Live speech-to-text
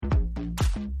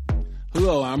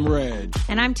Hello, I'm Reg.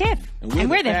 And I'm Tiff. And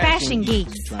we're the Fashion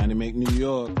Geeks. Trying to make New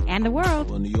York. And the world.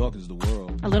 Well, New York is the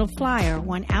world. A little flyer,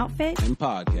 one outfit. And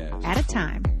podcast. At a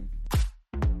time.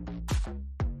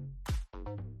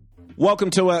 Welcome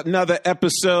to another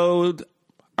episode.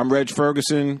 I'm Reg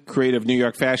Ferguson, creative New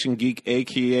York fashion geek,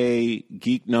 a.k.a.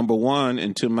 Geek Number 1.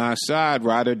 And to my side,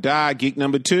 ride or die, Geek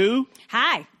Number 2.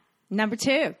 Hi, Number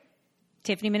 2.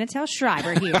 Tiffany Minatel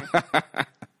Schreiber here.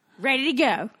 Ready to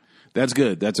go. That's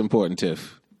good. That's important,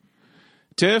 Tiff.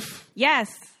 Tiff? Yes.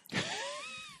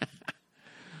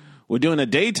 We're doing a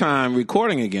daytime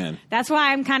recording again. That's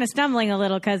why I'm kind of stumbling a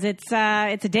little, because it's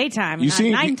a daytime, not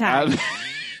nighttime.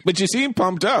 But you seem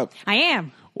pumped up. I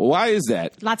am. Why is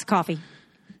that? Lots of coffee.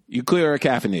 You clear or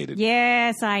caffeinated?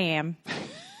 Yes, I am.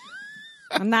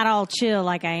 I'm not all chill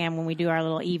like I am when we do our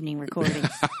little evening recordings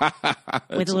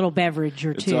with a little beverage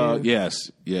or two.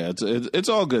 Yes. Yeah, it's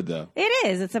all good, though. It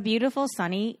is. It's a beautiful,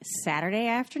 sunny Saturday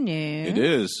afternoon. It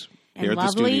is. Here in at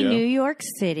the studio. Lovely New York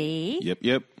City.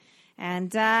 Yep.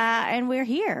 And we're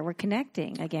here. We're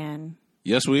connecting again.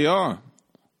 Yes, we are.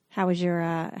 How was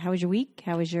your week?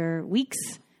 How was your weeks?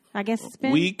 I guess it's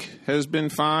been. Week has been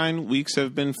fine. Weeks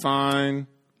have been fine.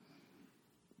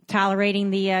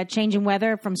 Tolerating the changing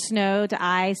weather from snow to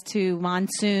ice to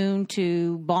monsoon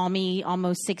to balmy,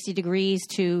 almost 60 degrees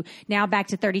to now back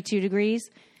to 32 degrees.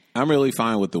 I'm really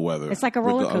fine with the weather. It's like a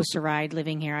roller coaster ride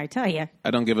living here, I tell you.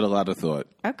 I don't give it a lot of thought.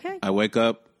 Okay. I wake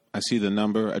up, I see the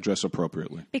number, I dress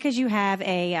appropriately. Because you have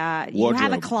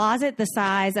a closet the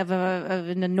size of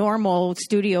a normal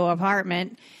studio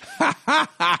apartment.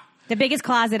 The biggest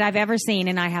closet I've ever seen,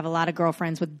 and I have a lot of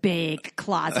girlfriends with big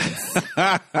closets.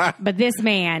 But this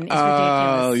man is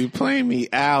ridiculous. Oh, you're playing me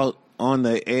out on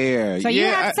the air. So you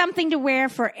have something to wear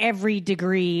for every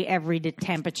degree, every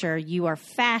temperature. You are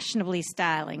fashionably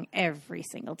styling every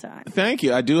single time. Thank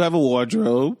you. I do have a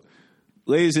wardrobe.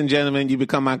 Ladies and gentlemen, you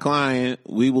become my client.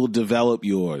 We will develop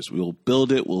yours. We will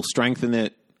build it. We'll strengthen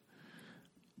it.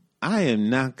 I am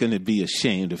not going to be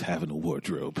ashamed of having a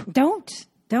wardrobe. Don't,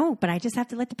 but I just have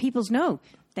to let the peoples know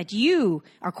that you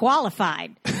are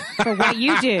qualified for what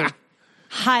you do.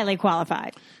 Highly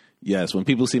qualified. Yes, when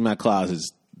people see my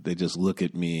closets, they just look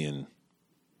at me and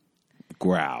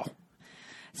growl.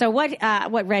 So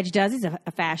what Reg does is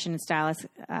a fashion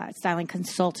and styling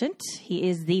consultant. He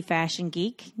is the fashion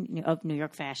geek of New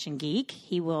York Fashion Geek.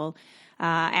 He will,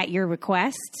 at your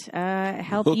request,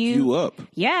 help hook you up.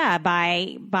 Yeah,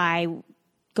 by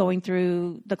going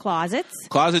through the closets.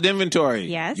 Closet inventory.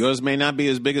 Yes. Yours may not be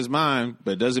as big as mine,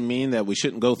 but it doesn't mean that we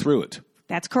shouldn't go through it.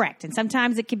 That's correct. And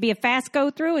sometimes it can be a fast go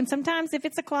through, and sometimes if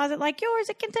it's a closet like yours,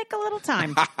 it can take a little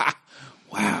time.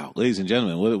 Wow. Ladies and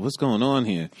gentlemen, what's going on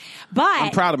here? But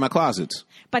I'm proud of my closets.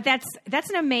 But that's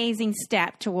an amazing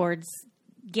step towards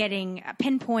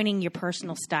pinpointing your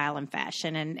personal style and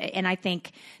fashion. And I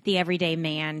think the everyday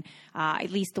man, at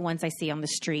least the ones I see on the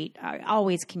street,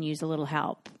 always can use a little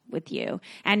help with you.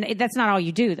 And that's not all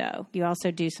you do, though. You also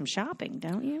do some shopping,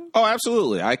 don't you? Oh,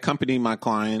 absolutely. I accompany my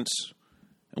clients,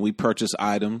 and we purchase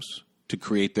items to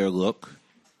create their look.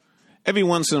 Every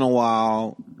once in a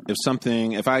while,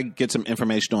 if I get some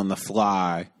information on the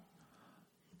fly,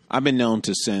 I've been known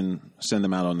to send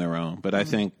them out on their own. But I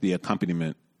think the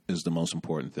accompaniment is the most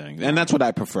important thing. And that's what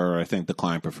I prefer. I think the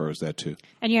client prefers that too.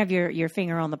 And you have your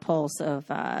finger on the pulse of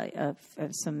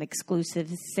some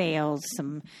exclusive sales,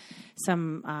 some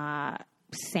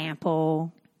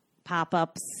sample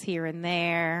pop-ups here and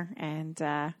there. And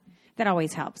that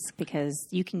always helps because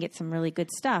you can get some really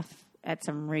good stuff at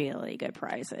some really good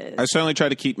prices. I certainly try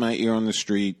to keep my ear on the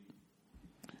street.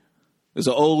 There's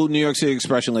an old New York City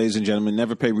expression, ladies and gentlemen,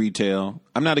 never pay retail.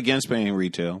 I'm not against paying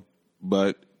retail,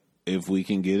 but if we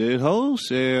can get it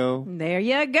wholesale. There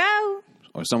you go.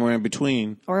 Or somewhere in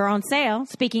between. Or on sale.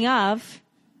 Speaking of.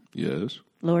 Yes.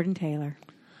 Lord & Taylor.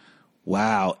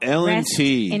 Wow. L&T. Rest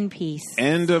in peace.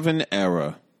 End of an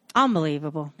era.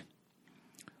 Unbelievable.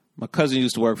 My cousin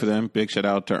used to work for them. Big shout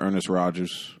out to Ernest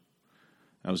Rogers.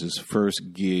 That was his first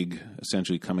gig,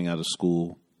 essentially coming out of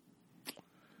school.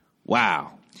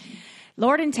 Wow.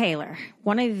 Lord & Taylor,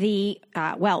 one of the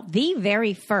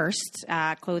very first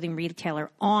clothing retailer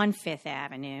on Fifth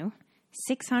Avenue,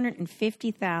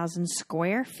 650,000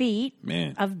 square feet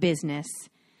of business,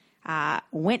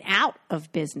 went out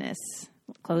of business,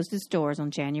 closed its doors on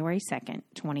January 2nd,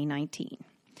 2019,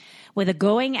 with a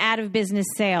going out of business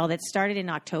sale that started in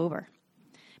October.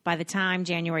 By the time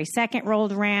January 2nd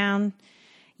rolled around,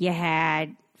 you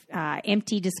had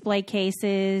empty display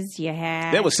cases.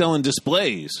 They were selling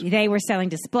displays. They were selling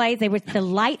displays. They were the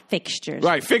light fixtures.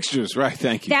 Right, fixtures. Right,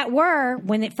 thank you. That were,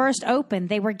 when it first opened,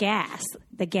 they were gas.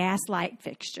 the gas light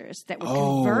fixtures that were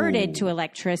converted to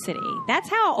electricity. That's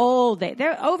how old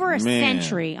they're over a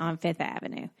century on Fifth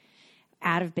Avenue.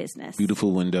 Out of business.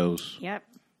 Beautiful windows. Yep.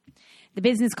 The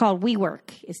business called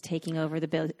WeWork is taking over the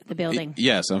building.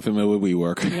 Yes, I'm familiar with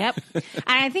WeWork. Yep. And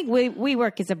I think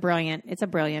WeWork is a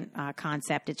brilliant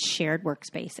concept. It's shared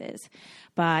workspaces.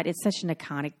 But it's such an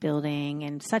iconic building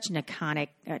and such an iconic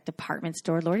department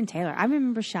store, Lord & Taylor. I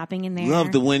remember shopping in there.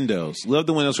 Love the windows. Love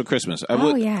the windows for Christmas.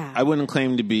 Yeah. I wouldn't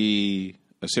claim to be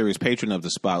a serious patron of the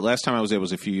spot. Last time I was there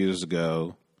was a few years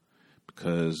ago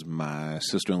because my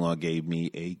sister-in-law gave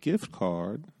me a gift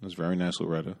card. It was very nice,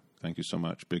 Loretta. Thank you so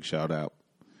much. Big shout out.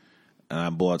 And I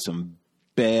bought some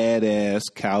badass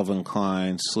Calvin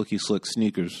Klein Slicky Slick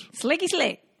sneakers. Slicky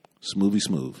Slick. Smoothie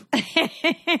smooth.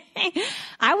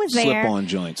 I was there. Slip-on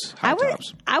joints. High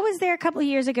tops. I was there a couple of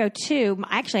years ago too.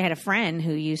 I actually had a friend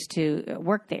who used to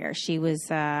work there. She was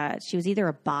either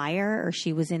a buyer or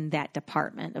she was in that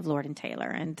department of Lord & Taylor,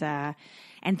 and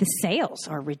the sales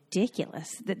are ridiculous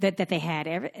that they had.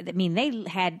 They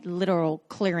had literal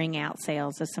clearing out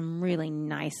sales of some really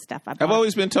nice stuff. I've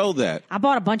always been told that. I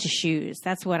bought a bunch of shoes.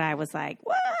 That's what I was like,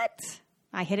 what?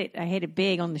 I hit it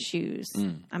big on the shoes.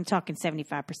 I'm talking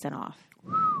 75% off,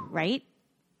 right?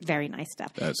 Very nice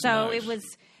stuff. That's so nice. It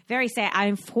was very sad. I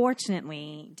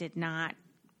unfortunately did not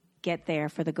get there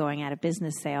for the going out of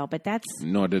business sale, but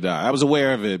Nor did I. I was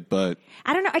aware of it, but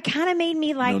I don't know. It kind of made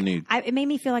me like, no need. It made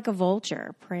me feel like a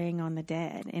vulture preying on the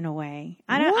dead in a way.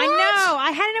 I know.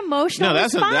 I had an emotional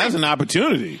that's response. an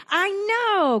opportunity.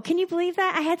 I know. Can you believe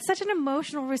that? I had such an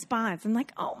emotional response. I'm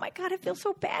like, oh my God, I feel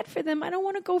so bad for them. I don't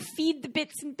want to go feed the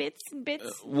bits and bits and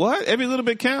bits. What? Every little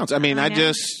bit counts. I mean, I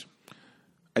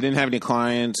didn't have any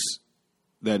clients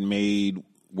that made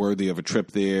worthy of a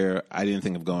trip there. I didn't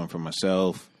think of going for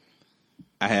myself.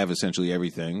 I have essentially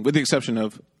everything, with the exception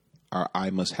of our I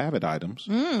must have it items.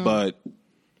 But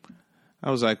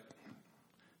I was like,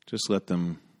 just let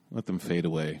them fade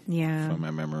away from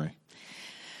my memory.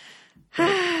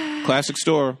 Classic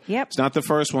store. Yep. It's not the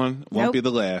first one. Won't be the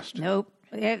last. Nope.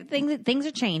 Things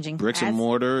are changing. Bricks and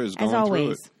mortar is going as always.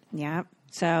 through it. Yeah.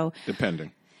 So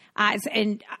depending. I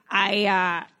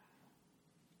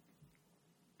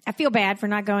feel bad for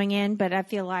not going in, but I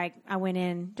feel like I went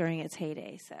in during its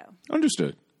heyday. So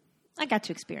Understood. I got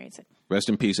to experience it. Rest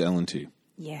in peace, L&T.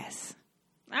 Yes.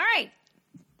 All right.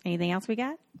 Anything else we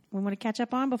got? We want to catch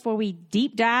up on before we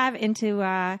deep dive into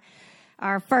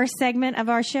our first segment of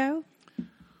our show?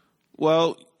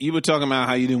 Well, you were talking about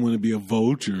how you didn't want to be a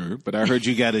vulture, but I heard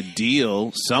you got a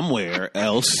deal somewhere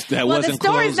else that wasn't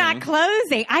closing. Well, the store's not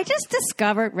closing. I just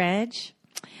discovered, Reg.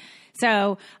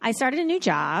 So I started a new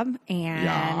job,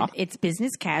 and it's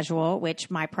business casual,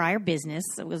 which my prior business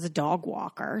was a dog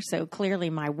walker. So clearly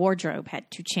my wardrobe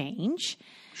had to change.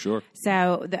 Sure.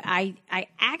 So I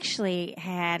actually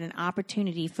had an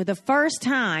opportunity for the first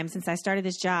time since I started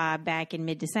this job back in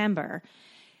mid-December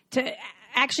to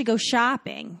actually go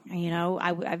shopping. You know,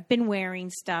 I've been wearing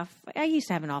stuff. I used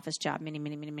to have an office job many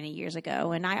years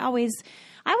ago, and I always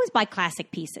buy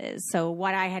classic pieces. So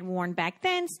what I had worn back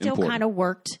then still kind of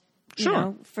worked. You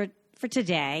know, for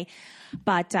today,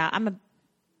 but I'm a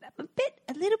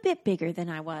little bit bigger than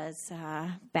I was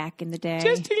back in the day.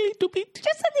 Just a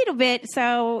little bit.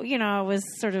 So, you know, I was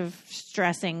sort of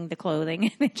stressing the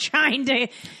clothing and trying to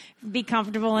be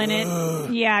comfortable in it.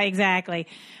 Yeah, exactly.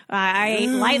 I ate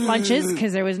light lunches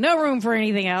because there was no room for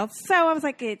anything else. So I was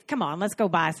like, come on, let's go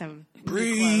buy some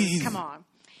new clothes. Come on.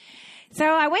 So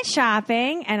I went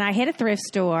shopping, and I hit a thrift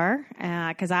store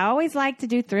because I always like to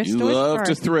do thrift stores love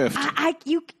first. to thrift.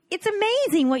 It's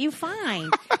amazing what you find.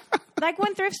 Like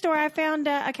one thrift store, I found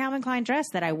a Calvin Klein dress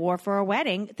that I wore for a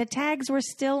wedding. The tags were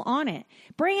still on it,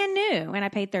 brand new, and I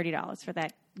paid $30 for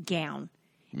that gown.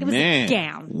 It was a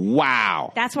gown.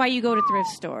 Wow. That's why you go to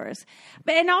thrift stores.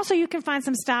 And also you can find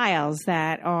some styles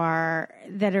that are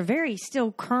very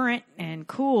still current and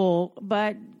cool,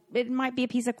 but it might be a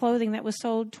piece of clothing that was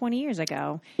sold 20 years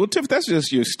ago. Well, Tiff, that's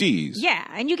just your steez. Yeah,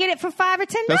 and you get it for $5 or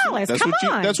 $10. Come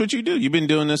on. That's what you do. You've been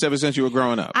doing this ever since you were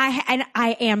growing up.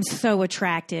 I am so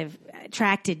attracted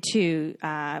to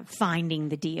finding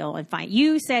the deal and find.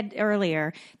 You said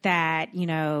earlier that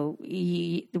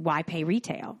why pay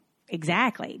retail?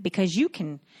 Exactly, because you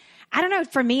can. I don't know.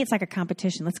 For me, it's like a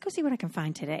competition. Let's go see what I can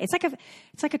find today. It's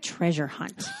like a treasure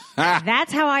hunt.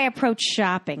 That's how I approach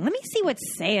shopping. Let me see what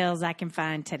sales I can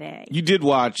find today. You did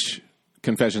watch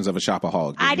Confessions of a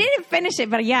Shopaholic. I didn't finish it,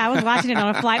 but yeah, I was watching it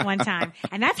on a flight one time,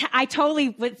 and that's how I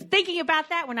totally was thinking about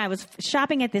that when I was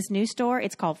shopping at this new store.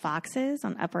 It's called Fox's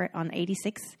on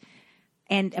 86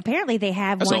 And apparently they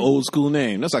have That's one. an old school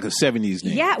name. That's like a 70s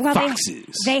name. Yeah, well,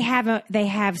 Foxes. they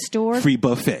have stores. Free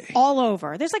buffet. All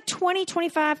over. There's like 20,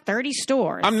 25, 30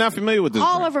 stores. I'm not familiar with this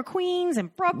all brand. over Queens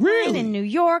and Brooklyn Really? and New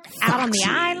York, Foxes. out on the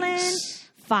island.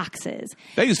 Foxes.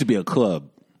 That used to be a club.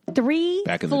 3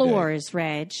 back in floors,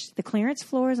 Reg. The clearance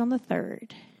floor is on the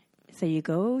 3rd. So you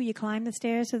climb the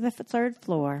stairs to the 3rd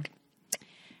floor.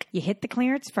 You hit the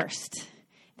clearance first.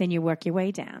 Then you work your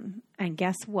way down. And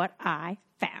guess what I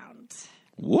found?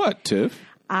 What, Tiff?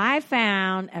 I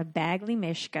found a Bagley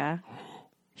Mishka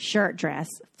shirt dress,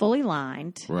 fully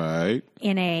lined. Right.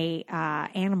 In a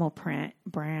animal print,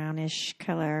 brownish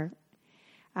color.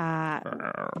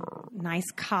 Nice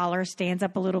collar, stands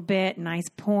up a little bit, nice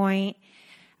point.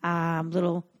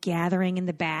 Little gathering in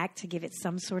the back to give it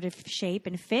some sort of shape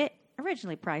and fit.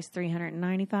 Originally priced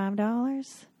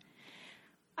 $395.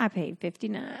 I paid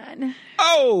 $59.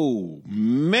 Oh,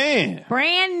 man.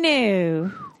 Brand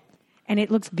new. And it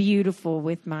looks beautiful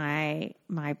with my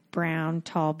brown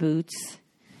tall boots.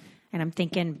 And I'm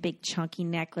thinking big chunky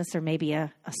necklace or maybe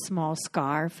a small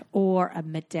scarf or a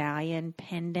medallion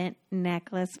pendant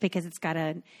necklace because it's got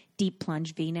a deep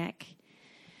plunge V-neck.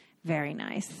 Very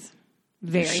nice.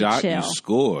 Very Shot, chill. you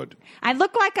scored. I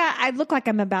look like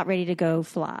I'm about ready to go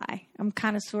fly. I'm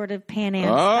kind of sort of Pan Am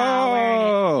style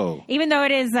wearing it. Even though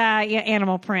it is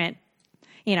animal print.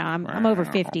 You know, I'm over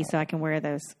 50, so I can wear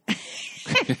those.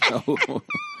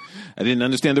 I didn't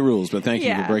understand the rules, but thank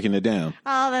you for breaking it down.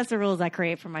 Oh, that's the rules I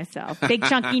create for myself. Big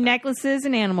chunky necklaces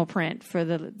and animal print for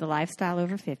the lifestyle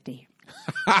over 50.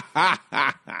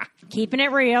 Keeping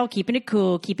it real, keeping it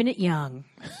cool, keeping it young.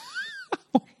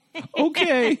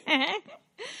 Okay.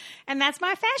 And that's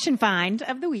my fashion find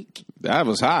of the week. That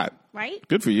was hot. Right?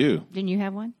 Good for you. Didn't you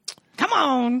have one? Come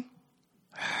on.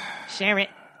 Share it.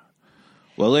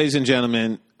 Well, ladies and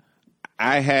gentlemen,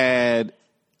 I had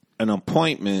an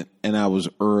appointment and I was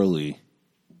early.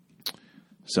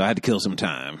 So I had to kill some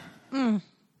time.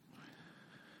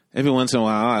 Every once in a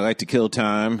while, I like to kill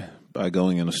time by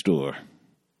going in a store.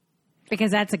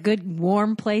 Because that's a good,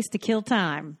 warm place to kill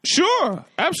time. Sure.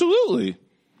 Absolutely.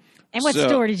 And what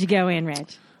store did you go in, Reg?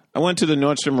 I went to the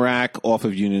Nordstrom Rack off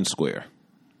of Union Square.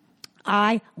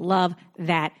 I love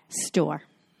that store.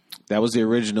 That was the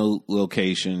original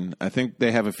location. I think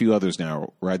they have a few others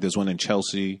now, right? There's one in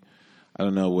Chelsea. I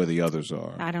don't know where the others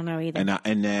are. I don't know either.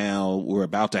 And now we're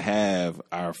about to have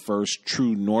our first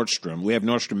true Nordstrom. We have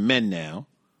Nordstrom Men now,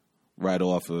 right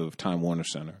off of Time Warner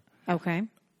Center. Okay.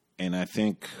 And I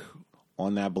think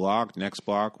on that block, next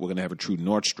block, we're going to have a true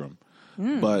Nordstrom.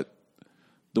 But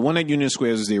the one at Union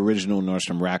Square is the original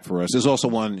Nordstrom Rack for us. There's also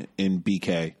one in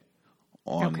BK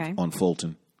on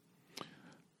Fulton.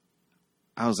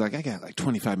 I was like, I got like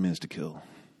 25 minutes to kill.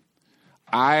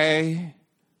 I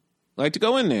like to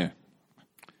go in there.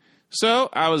 So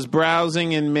I was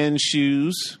browsing in men's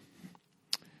shoes,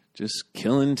 just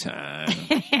killing time,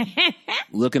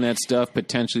 looking at stuff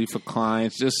potentially for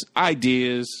clients, just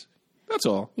ideas. That's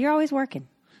all. You're always working.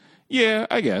 Yeah,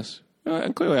 I guess.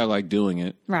 And clearly I like doing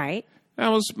it. Right. I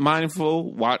was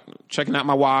mindful, checking out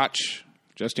my watch,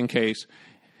 just in case.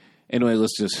 Anyway,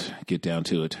 let's just get down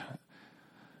to it.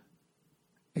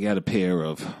 I got a pair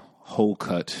of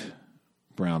whole-cut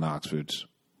brown Oxfords.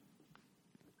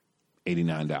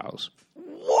 $89.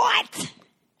 What?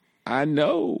 I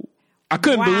know. I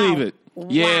couldn't believe it.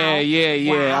 Yeah.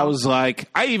 Wow. I was like,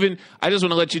 I just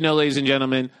want to let you know, ladies and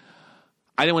gentlemen,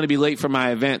 I didn't want to be late for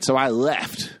my event, so I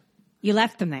left. You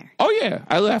left them there? Oh, yeah.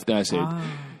 I left. And I said,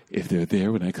 if they're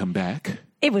there when I come back.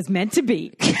 It was meant to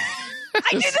be.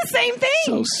 I do the same thing.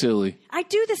 So silly. I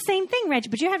do the same thing, Reg,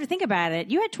 but you have to think about it.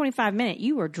 You had 25 minutes.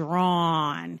 You were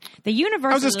drawn. The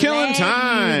universe I was just killing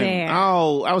time.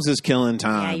 Oh, I was just killing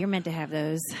time. Yeah, you're meant to have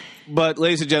those. But,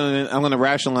 ladies and gentlemen, I'm going to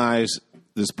rationalize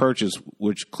this purchase,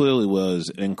 which clearly was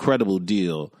an incredible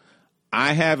deal.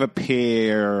 I have a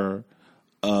pair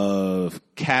of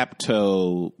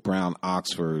cap-toe brown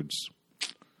Oxfords.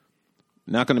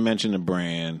 Not going to mention the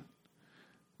brand.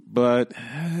 But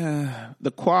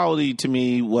the quality to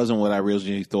me wasn't what I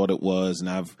originally thought it was, and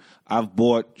I've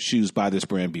bought shoes by this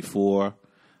brand before.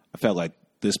 I felt like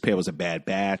this pair was a bad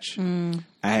batch. I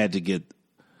had to get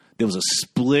there was a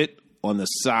split on the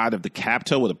side of the cap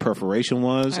toe where the perforation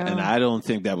was, and I don't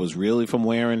think that was really from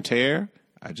wear and tear.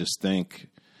 I just think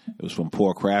it was from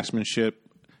poor craftsmanship.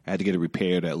 I had to get it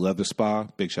repaired at Leather Spa.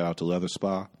 Big shout out to Leather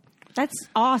Spa. That's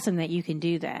awesome that you can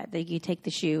do that. That you take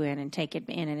the shoe in and take it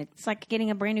in, and it's like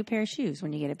getting a brand new pair of shoes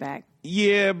when you get it back.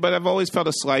 Yeah, but I've always felt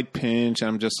a slight pinch.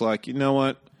 I'm just like, you know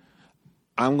what?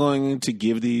 I'm going to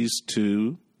give these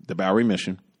to the Bowery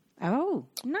Mission. Oh,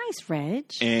 nice, Reg.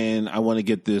 And I want to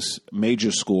get this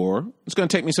major score. It's going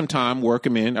to take me some time, work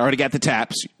them in. I already got the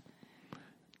taps.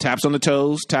 Taps on the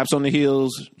toes, taps on the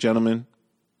heels. Gentlemen,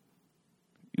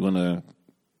 you want to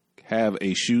have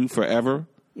a shoe forever?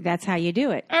 That's how you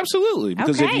do it. Absolutely.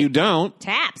 Because if you don't...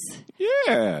 Taps.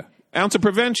 Yeah. Ounce of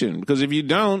prevention. Because if you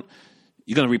don't,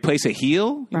 you're going to replace a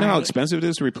heel? You know how expensive it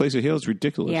is to replace a heel? It's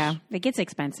ridiculous. Yeah, it gets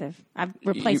expensive. I've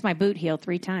replaced my boot heel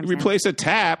 3 times now. Replace a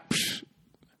tap,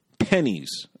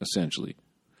 pennies, essentially.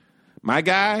 My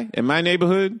guy in my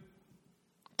neighborhood,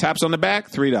 taps on the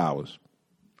back, $3.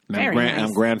 And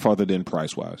I'm grandfathered in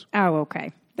price-wise. Oh,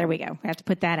 okay. There we go. I have to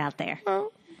put that out there.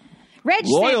 Reg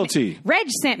Loyalty. Reg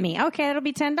sent me. Okay, that'll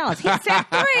be $10. He said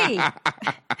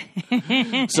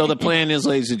 3. So the plan is,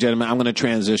 ladies and gentlemen, I'm going to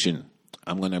transition.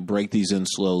 I'm going to break these in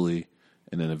slowly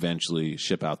and then eventually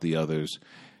ship out the others.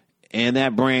 And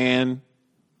that brand,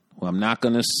 well, I'm not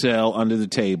going to sell under the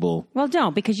table. Well,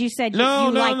 don't, because you said you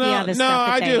like the other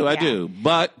stuff. No, I do.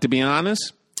 But to be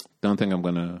honest, don't think I'm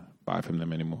going to buy from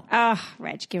them anymore.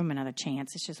 Reg, give them another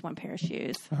chance. It's just one pair of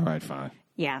shoes. All right, fine.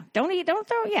 Yeah, don't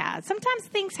throw. Yeah, sometimes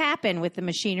things happen with the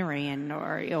machinery and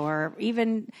or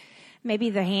even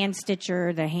maybe the hand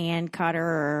stitcher, the hand cutter,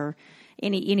 or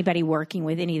anybody working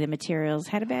with any of the materials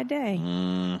had a bad day.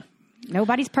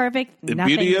 Nobody's perfect. The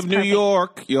beauty of New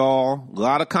York, y'all. A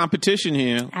lot of competition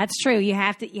here. That's true. You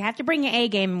have to bring your A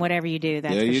game in whatever you do.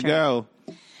 That's there you go.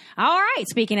 All right.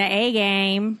 Speaking of A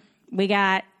game, we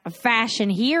got a fashion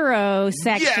hero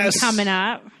section coming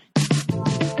up.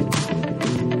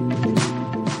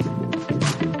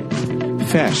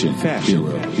 Fashion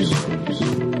heroes.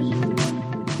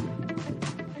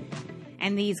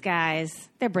 And these guys,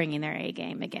 they're bringing their A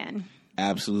game again.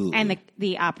 Absolutely. And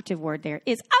the operative word there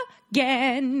is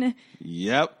again.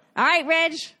 Yep. All right,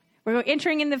 Reg, we're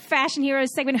entering in the fashion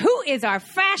heroes segment. Who is our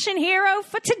fashion hero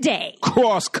for today?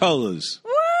 Cross colors.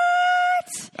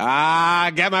 What?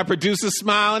 I got my producer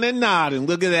smiling and nodding.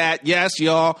 Look at that. Yes,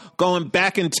 y'all, going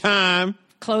back in time.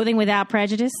 Clothing without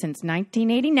prejudice since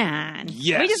 1989.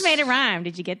 Yes. We just made it rhyme.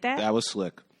 Did you get that? That was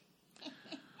slick.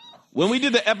 When we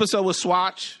did the episode with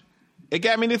Swatch, it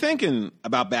got me to thinking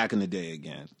about back in the day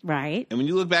again. Right. And when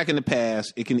you look back in the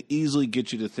past, it can easily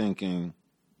get you to thinking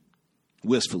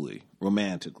wistfully,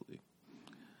 romantically.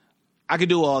 I could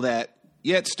do all that,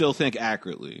 yet still think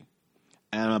accurately.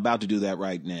 And I'm about to do that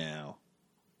right now,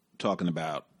 talking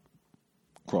about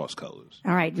cross colors.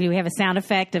 All right. Do we have a sound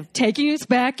effect of taking us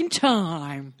back in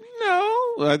time?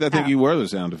 No. I think you were the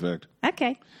sound effect.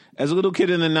 Okay. As a little kid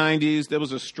in the 90s, there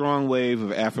was a strong wave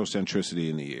of Afrocentricity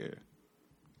in the air.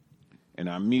 In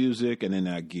our music and in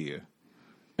our gear.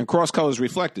 And Cross Colors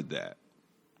reflected that.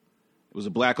 It was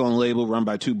a black-owned label run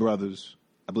by 2 brothers.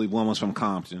 I believe one was from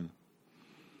Compton.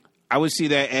 I would see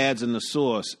their ads in the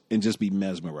Source and just be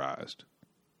mesmerized.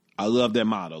 I love their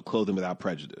motto, clothing without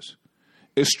prejudice.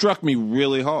 It struck me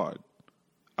really hard.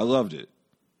 I loved it.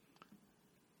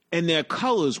 And their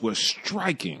colors were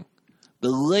striking. The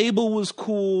label was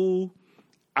cool.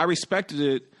 I respected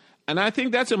it. And I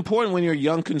think that's important when you're a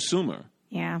young consumer.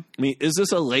 Yeah. I mean, is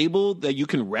this a label that you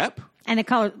can rep? And the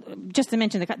color, just to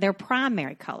mention, they're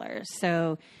primary colors.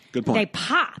 So good point. They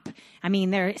pop. I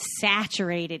mean, they're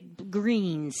saturated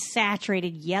greens,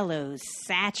 saturated yellows,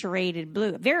 saturated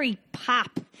blue. Very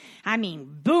pop. I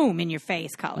mean, boom in your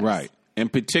face colors. Right.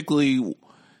 And particularly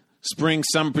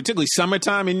particularly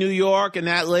summertime in New York and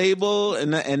that label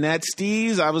and that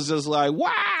steez, I was just like,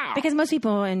 wow. Because most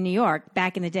people in New York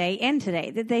back in the day and today,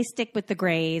 they stick with the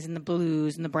grays and the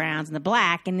blues and the browns and the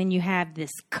black, and then you have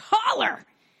this color.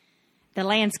 The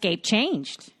landscape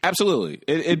changed. Absolutely.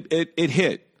 It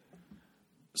hit.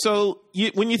 So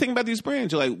when you think about these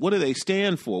brands, you're like, what do they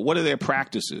stand for? What are their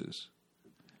practices?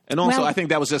 And also, I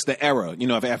think that was just the era, of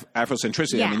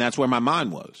Afrocentricity. Yeah. I mean, that's where my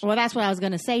mind was. Well, that's what I was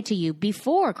going to say to you.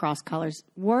 Before Cross Colors,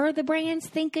 were the brands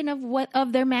thinking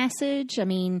of their message? I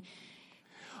mean...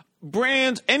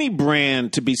 Any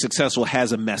brand to be successful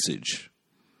has a message.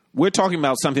 We're talking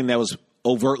about something that was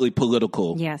overtly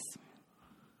political. Yes.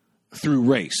 Through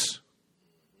race.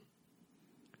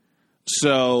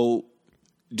 So,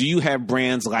 do you have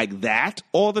brands like that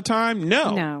all the time?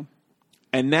 No.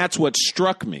 And that's what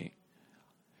struck me.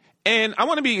 And I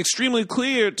want to be extremely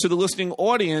clear to the listening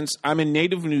audience. I'm a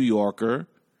native New Yorker,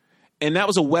 and that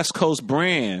was a West Coast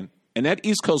brand. And that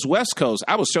East Coast, West Coast,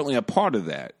 I was certainly a part of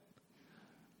that.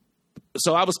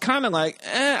 So I was kind of like,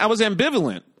 I was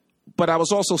ambivalent, but I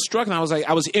was also struck, and I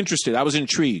was interested. I was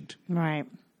intrigued. Right.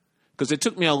 Because it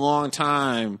took me a long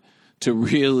time to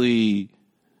really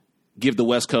give the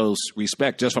West Coast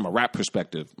respect, just from a rap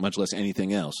perspective, much less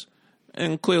anything else.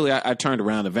 And clearly I turned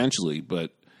around eventually,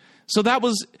 but... So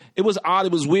it was odd,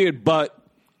 it was weird, but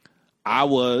I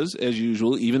was, as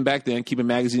usual, even back then, keeping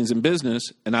magazines in business,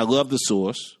 and I love The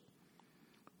Source.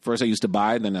 First, I used to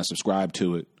buy it, then I subscribed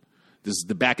to it. This is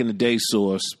the back-in-the-day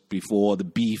Source before the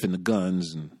beef and the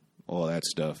guns and all that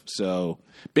stuff. So,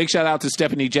 big shout-out to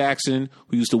Stephanie Jackson,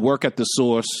 who used to work at The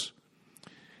Source,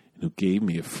 and who gave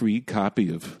me a free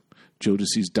copy of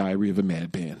Jodeci's Diary of a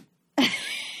Madman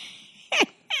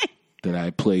that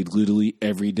I played literally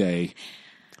every day.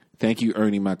 Thank you,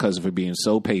 Ernie, my cousin, for being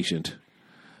so patient.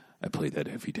 I played that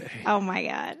every day. Oh, my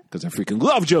God. Because I freaking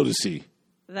love Jodeci.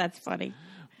 That's funny.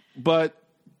 But,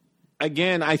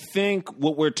 again, I think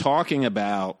what we're talking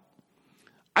about,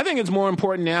 I think it's more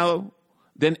important now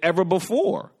than ever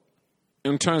before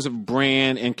in terms of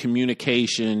brand and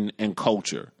communication and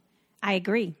culture. I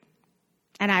agree.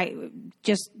 And I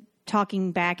just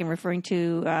talking back and referring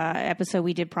to episode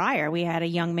we did prior, we had a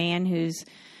young man who's,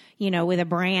 with a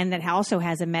brand that also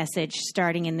has a message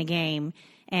starting in the game.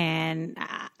 And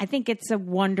I think it's a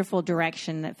wonderful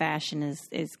direction that fashion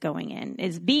is going in,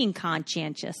 is being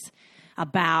conscientious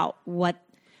about what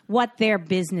their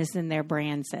business and their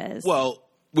brand says. Well,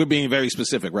 we're being very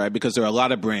specific, right? Because there are a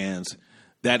lot of brands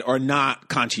that are not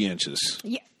conscientious.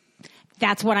 Yeah.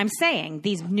 That's what I'm saying.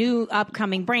 These new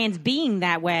upcoming brands being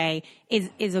that way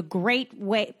is a great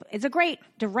way. It's a great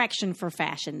direction for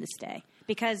fashion this day,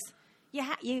 because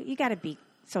you got to be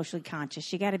socially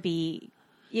conscious. You got to be.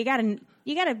 You got to.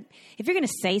 If you're going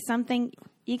to say something,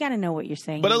 you got to know what you're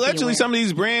saying. But allegedly, some of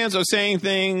these brands are saying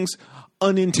things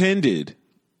unintended,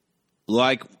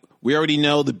 like we already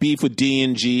know the beef with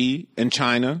D&G and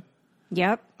China.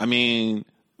 Yep. I mean,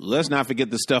 let's not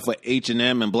forget the stuff with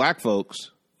H&M and black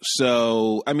folks.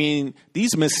 So, I mean,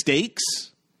 these mistakes,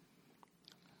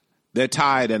 they're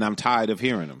tired, and I'm tired of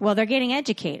hearing them. Well, they're getting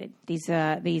educated.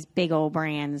 These big old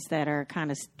brands that are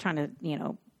kind of trying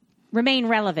to, remain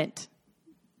relevant.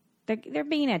 They're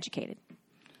being educated.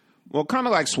 Well, kind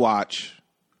of like Swatch,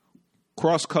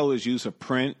 Cross-Color's use of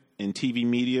print in TV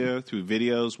media through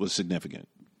videos was significant.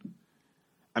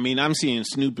 I mean, I'm seeing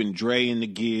Snoop and Dre in the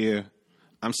gear.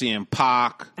 I'm seeing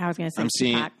Pac. I was going to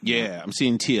say Pac. Yeah, I'm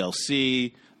seeing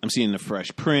TLC. I'm seeing the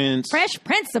Fresh Prince. Fresh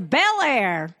Prince of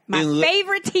Bel-Air. My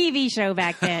favorite TV show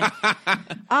back then.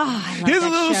 I love Here's that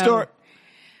a little show. story.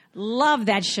 Love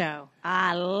that show.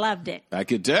 I loved it. I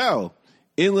could tell.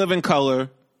 In Living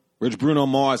Color, which Bruno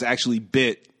Mars actually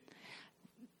bit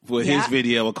for his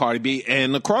video with Cardi B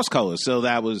and the Cross Colors. So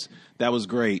that was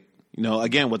great.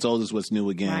 Again, what's old is what's new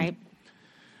again. Right.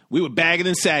 We were bagging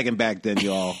and sagging back then,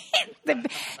 y'all.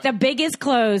 the biggest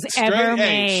clothes ever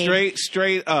made.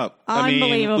 Straight up.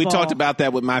 Unbelievable. I mean, we talked about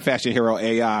that with My Fashion Hero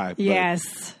AI.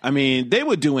 Yes. I mean, they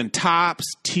were doing tops,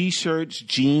 T-shirts,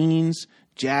 jeans,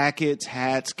 jackets,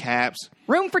 hats, caps.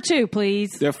 Room for two,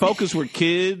 please. Their focus were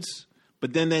kids,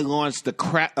 but then they launched the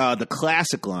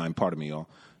classic line. Pardon me, y'all.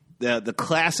 The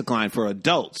classic line for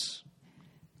adults.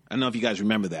 I don't know if you guys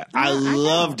remember that. I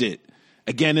loved it.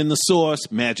 Again, in The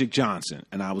Source, Magic Johnson.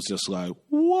 And I was just like,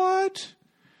 what?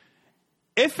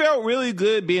 It felt really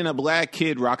good being a black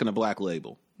kid rocking a black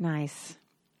label. Nice.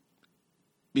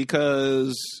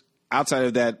 Because outside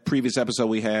of that previous episode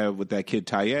we had with that kid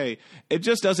Taye, it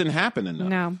just doesn't happen enough.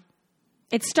 No.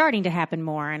 It's starting to happen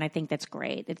more, and I think that's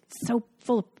great. It's so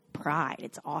full of pride.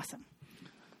 It's awesome.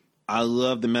 I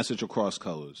love the message of Cross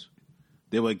Colors.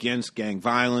 They were against gang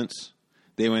violence.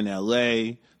 They were in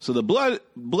L.A., so the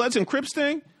Bloods and Crips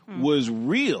thing was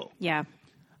real. Yeah.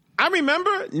 I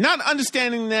remember not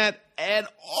understanding that at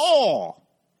all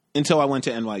until I went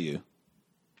to NYU.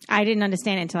 I didn't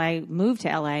understand it until I moved to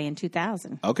L.A. in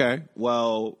 2000. Okay.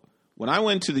 Well, when I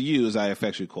went to the U, as I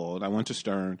affectionately called, I went to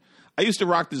Stern. I used to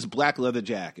rock this black leather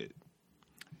jacket.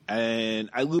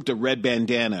 And I looped a red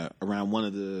bandana around one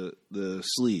of the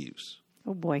sleeves.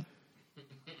 Oh, boy.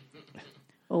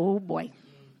 Oh, boy.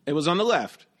 It was on the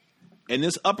left. And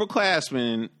this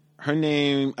upperclassman,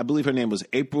 I believe her name was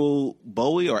April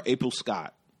Bowie or April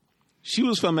Scott. She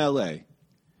was from L.A.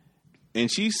 And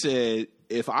she said,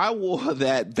 if I wore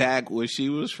that back where she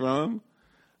was from,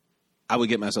 I would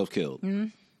get myself killed. Mm-hmm.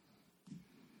 And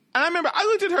I remember I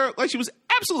looked at her like she was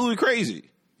absolutely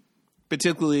crazy,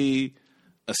 particularly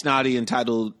a snotty,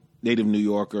 entitled native New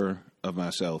Yorker of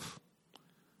myself.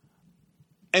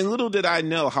 And little did I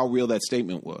know how real that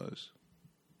statement was.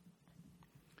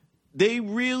 They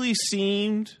really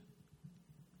seemed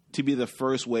to be the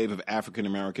first wave of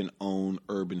African-American owned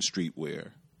urban streetwear.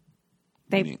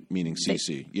 Meaning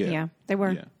CC. Yeah, they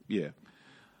were. Yeah.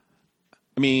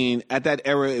 I mean, at that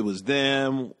era, it was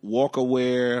them, Walker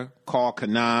Wear, Carl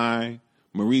Kanai,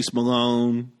 Maurice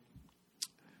Malone.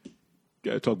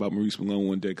 Got to talk about Maurice Malone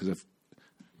one day because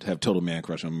I have total man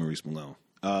crush on Maurice Malone.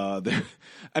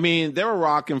 They were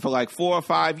rocking for like 4 or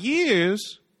 5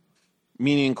 years,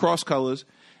 meaning cross colors,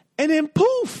 and then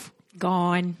poof,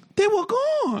 gone. They were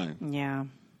gone. Yeah.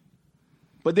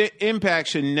 But their impact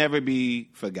should never be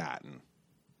forgotten.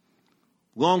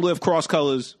 Long live cross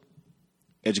colors.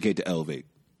 Educate to elevate.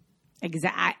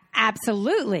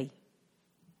 Absolutely.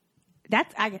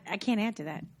 I can't add to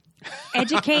that.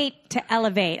 Educate to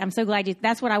elevate. I'm so glad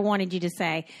that's what I wanted you to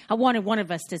say. I wanted one of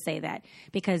us to say that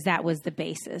because that was the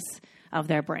basis of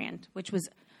their brand, which was,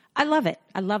 I love it.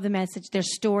 I love the message. Their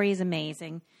story is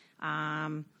amazing.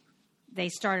 They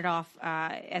started off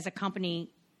as a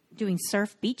company doing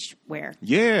surf beach wear.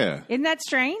 Yeah. Isn't that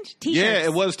strange? T-shirts. Yeah,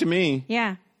 it was to me.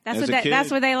 Yeah.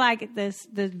 That's what they like,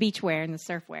 the beach wear and the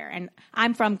surf wear. And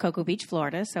I'm from Cocoa Beach,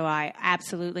 Florida, so I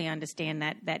absolutely understand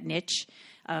that niche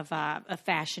of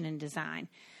fashion and design.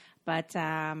 But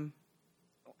I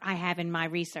have in my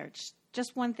research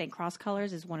just one thing. Cross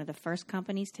Colors is one of the first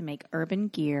companies to make urban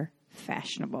gear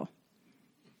fashionable.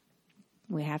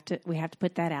 We have to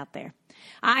put that out there.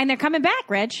 And they're coming back,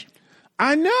 Reg.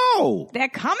 I know. They're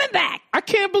coming back. I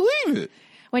can't believe it.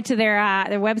 Went to their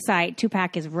website.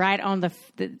 Tupac is right on the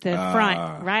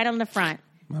front. Right on the front.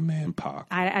 My man Pac.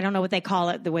 I don't know what they call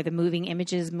it, the way the moving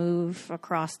images move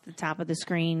across the top of the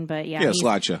screen, but yeah. Yeah,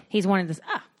 slideshow. He's one of the...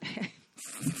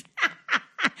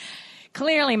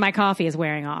 Clearly my coffee is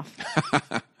wearing off.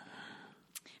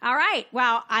 All right.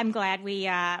 Well, I'm glad we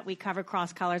covered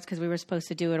Cross Colors because we were supposed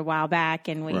to do it a while back,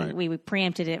 and we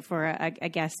preempted it for a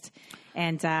guest.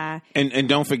 And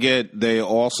don't forget, they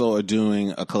also are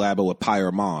doing a collab with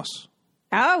Pyre Moss.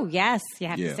 Oh, yes. You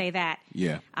have to say that.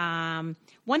 Yeah.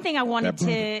 One thing I wanted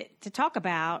to talk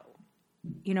about,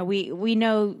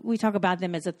 we talk about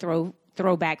them as a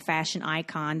throwback fashion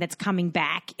icon that's coming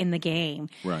back in the game.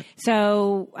 Right.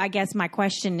 So I guess my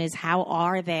question is, how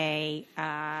are they?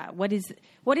 What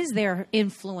is their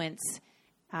influence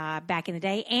back in the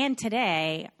day and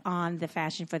today on the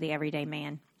fashion for the everyday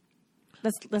man?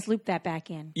 Let's loop that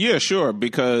back in. Yeah, sure.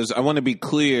 Because I want to be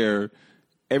clear.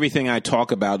 Everything I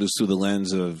talk about is through the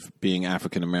lens of being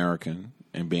African American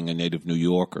and being a native New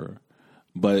Yorker,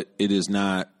 but it is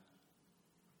not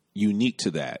unique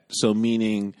to that. So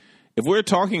meaning, if we're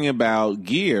talking about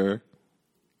gear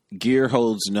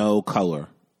holds no color.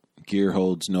 Gear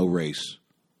holds no race.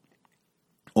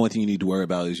 Only thing you need to worry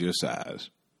about is your size.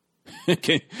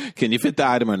 Can you fit the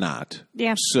item or not?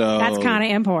 Yeah, so that's kind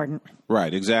of important.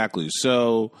 Right, exactly.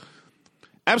 So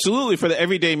absolutely, for the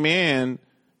everyday man,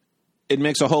 it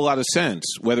makes a whole lot of sense,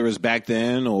 whether it's back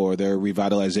then or their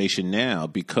revitalization now,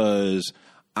 because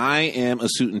I am a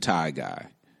suit and tie guy.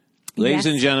 Ladies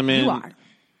and gentlemen, you are.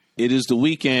 It is the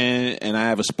weekend, and I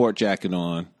have a sport jacket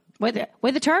on. With a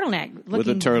turtleneck.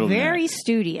 Looking very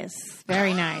studious.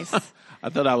 Very nice. I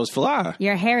thought I was fly.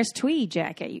 Your Harris tweed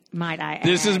jacket, might I add.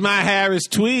 This is my Harris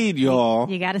tweed, y'all.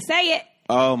 You got to say it.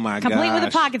 Oh, my God. Complete with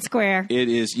a pocket square. It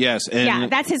is, yes. And yeah,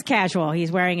 that's his casual.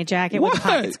 He's wearing a jacket with a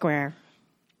pocket square.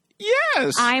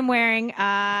 Yes. I'm wearing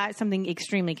something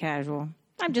extremely casual.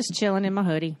 I'm just chilling in my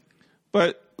hoodie.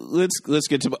 But let's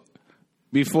get to...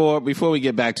 Before we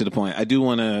get back to the point, I do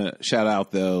want to shout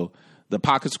out, though, the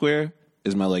pocket square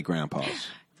is my late grandpa's.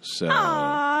 So,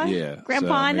 aww, yeah.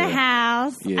 Grandpa in the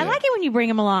house. Yeah. I like it when you bring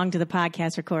him along to the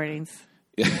podcast recordings.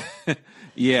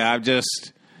 Yeah, I've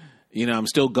just, I'm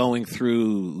still going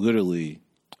through literally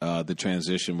the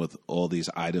transition with all these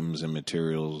items and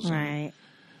materials. Right.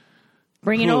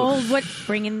 Bringing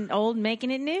old,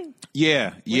 making it new.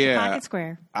 Yeah, with the pocket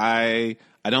square. I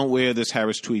don't wear this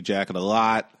Harris tweed jacket a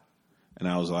lot, and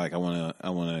I was like, I want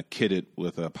to kit it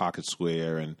with a pocket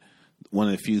square, and one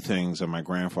of the few things of my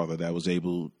grandfather that I was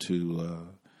able to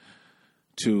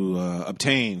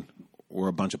obtain were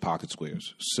a bunch of pocket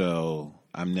squares. So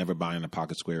I'm never buying a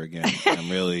pocket square again. I'm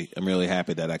really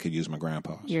happy that I could use my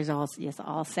grandpa's. Yours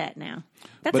all set now.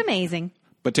 That's amazing.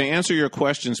 But to answer your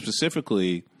question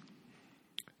specifically,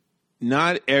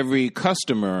 not every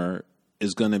customer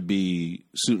is going to be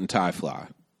suit and tie fly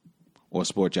or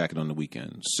sport jacket on the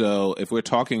weekend. So if we're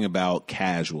talking about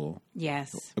casual, yes.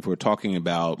 If we're talking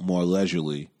about more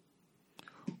leisurely,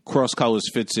 cross colors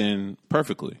fits in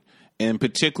perfectly. And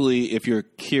particularly if you're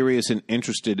curious and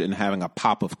interested in having a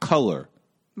pop of color,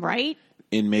 right,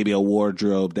 in maybe a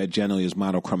wardrobe that generally is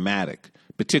monochromatic,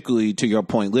 particularly to your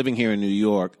point, living here in New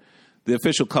York, the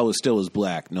official color still is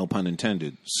black, no pun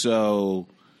intended. So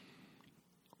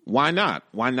why not?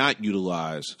 Why not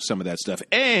utilize some of that stuff?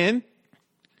 And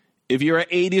if you're an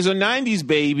 80s or 90s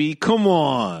baby, come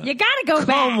on. You got to go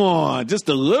back. Come on, just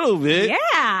a little bit.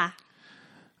 Yeah.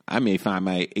 I may find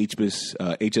my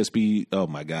HSB, oh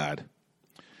my God.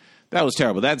 That was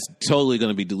terrible. That's totally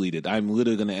going to be deleted. I'm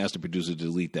literally going to ask the producer to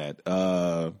delete that.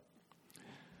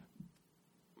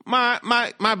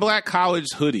 My black college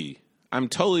hoodie. I'm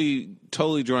totally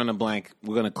drawing a blank.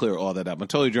 We're going to clear all that up. I'm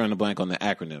totally drawing a blank on the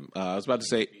acronym. I was about to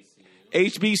say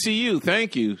HBCU.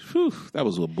 Thank you. Whew, that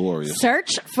was laborious.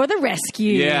 Search for the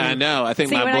rescue. Yeah, I know. I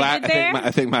think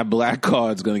I think my black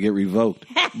card's going to get revoked.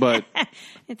 But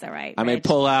it's all right. I may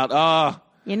pull out.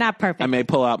 You're not perfect. I may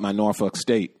pull out my Norfolk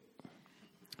State.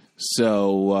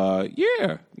 So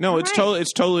yeah, no, it's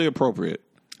totally appropriate.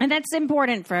 And that's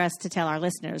important for us to tell our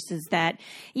listeners is that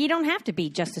you don't have to be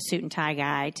just a suit and tie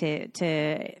guy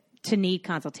to need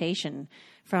consultation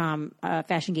from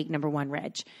Fashion Geek #1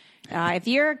 Reg. If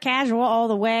you're casual all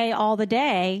the way, all the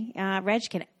day, Reg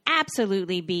can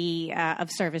absolutely be of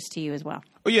service to you as well.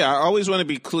 Oh yeah, I always want to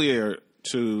be clear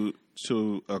to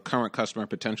a current customer,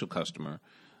 potential customer.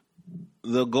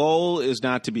 The goal is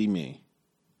not to be me.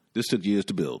 This took years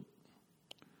to build.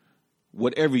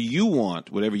 Whatever you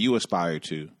want, whatever you aspire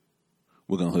to,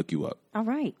 we're going to hook you up. All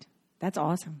right. That's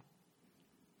awesome.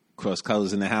 Cross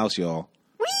colors in the house, y'all.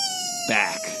 Whee!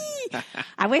 Back.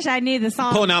 I wish I knew the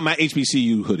song. Pulling out my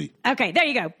HBCU hoodie. Okay, there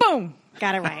you go. Boom.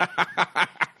 Got it right.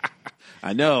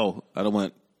 I know. I don't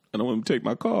want to take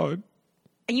my card.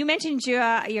 You mentioned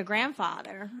your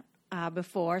grandfather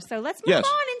before, so let's move on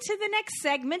into the next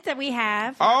segment that we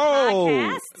have.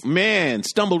 Oh, man.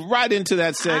 Stumbled right into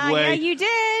that segue. Yeah, you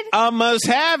did. I must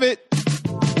have it.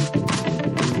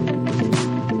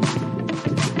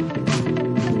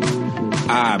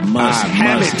 I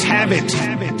must have it.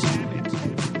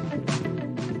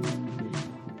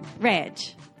 Reg.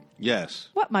 Yes.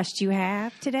 What must you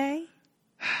have today?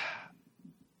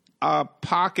 A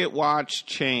pocket watch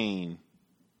chain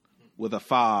with a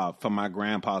fob from my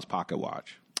grandpa's pocket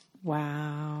watch.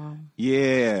 Wow.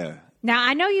 Yeah. Now,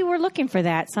 I know you were looking for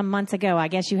that some months ago. I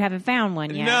guess you haven't found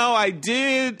one yet. No, I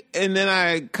did, and then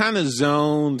I kind of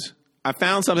zoned. I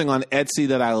found something on Etsy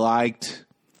that I liked,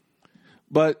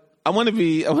 but I want to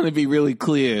be really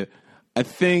clear. I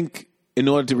think in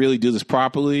order to really do this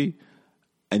properly,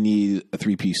 I need a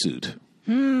 3-piece suit.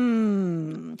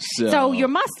 So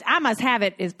I must have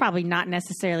it is probably not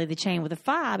necessarily the chain with a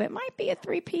fob. It might be a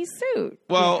 3-piece suit.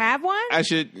 Well, do you have one? I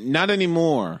should not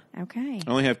anymore. Okay. I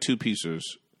only have 2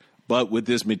 pieces. But with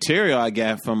this material I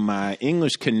got from my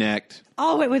English Connect.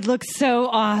 Oh, it would look so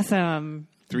awesome.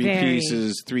 3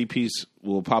 pieces. 3-piece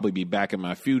will probably be back in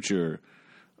my future.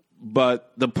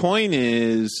 But the point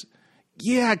is,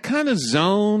 yeah, I kind of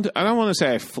zoned. I don't want to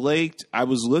say I flaked. I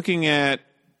was looking at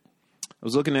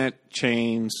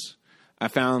chains. I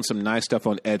found some nice stuff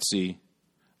on Etsy.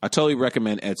 I totally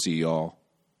recommend Etsy, y'all.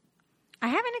 I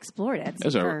haven't explored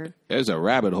Etsy. There's a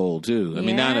rabbit hole, too. I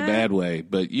mean, not in a bad way.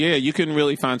 But, yeah, you can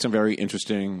really find some very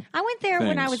interesting I went there things.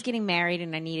 when I was getting married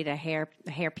and I needed a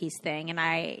hairpiece thing. And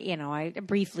I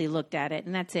briefly looked at it,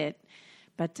 and that's it.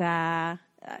 But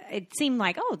it seemed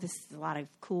like, this is a lot of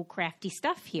cool, crafty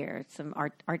stuff here. Some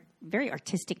very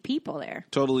artistic people there.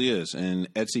 Totally is.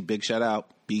 And Etsy, big shout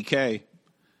out, BK.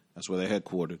 That's where they're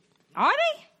headquartered. Are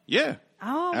they? Yeah.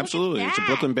 Oh, absolutely. It's a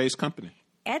Brooklyn-based company.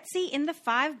 Etsy in the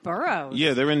 5 boroughs.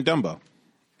 Yeah, they're in Dumbo.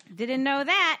 Didn't know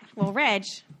that. Well, Reg,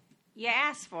 you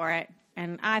asked for it,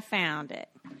 and I found it.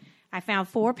 I found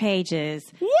 4 pages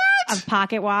of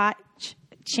pocket watch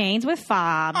chains with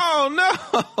fobs. Oh,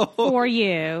 no. For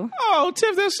you. Oh,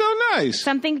 Tiff, that's so nice.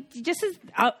 Something just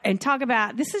as, and talk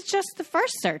about, this is just the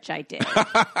first search I did.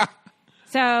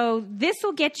 So this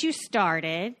will get you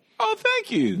started. Oh, thank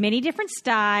you. Many different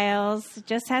styles.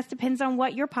 Just depends on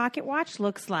what your pocket watch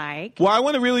looks like. Well, I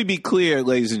want to really be clear,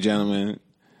 ladies and gentlemen.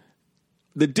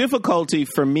 The difficulty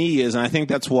for me is, and I think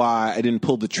that's why I didn't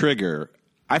pull the trigger,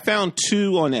 I found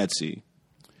 2 on Etsy.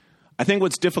 I think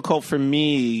what's difficult for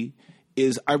me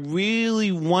is I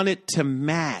really want it to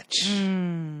match.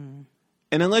 And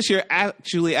unless you're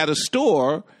actually at a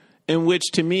store, in which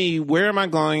to me, where am I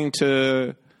going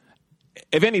to,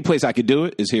 if any place I could do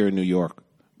it is here in New York.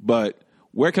 But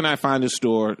where can I find a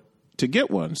store to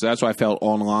get one? So that's why I felt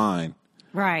online.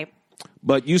 Right.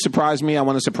 But you surprised me. I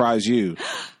want to surprise you.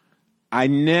 I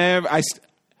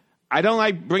don't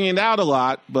like bringing it out a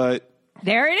lot, but.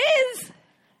 There it is.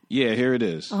 Yeah, here it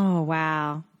is. Oh,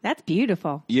 wow. That's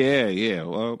beautiful. Yeah.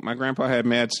 Well, my grandpa had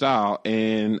mad style,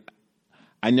 and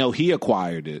I know he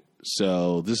acquired it.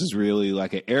 So this is really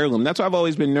like an heirloom. That's why I've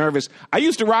always been nervous. I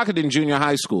used to rock it in junior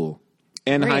high school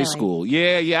and high school.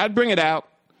 Yeah. I'd bring it out.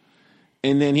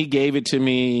 And then he gave it to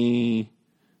me,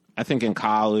 I think, in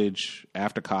college,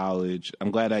 after college.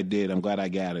 I'm glad I did. I'm glad I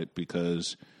got it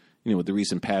because, with the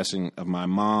recent passing of my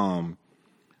mom,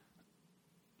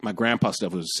 my grandpa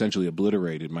stuff was essentially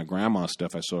obliterated. My grandma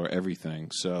stuff, I saw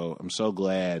everything. So I'm so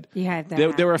glad. You had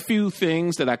that. There were a few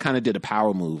things that I kind of did a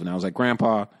power move. And I was like,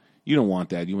 Grandpa, you don't want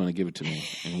that. You want to give it to me.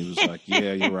 And he was like,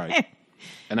 yeah, you're right.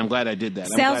 And I'm glad I did that.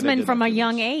 Salesman from a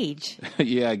young age.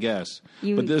 Yeah, I guess.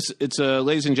 But it's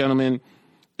ladies and gentlemen,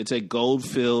 it's a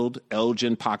gold-filled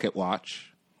Elgin pocket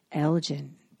watch.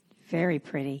 Elgin. Very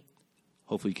pretty.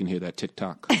 Hopefully you can hear that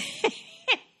tick-tock.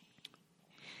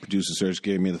 Producer Serge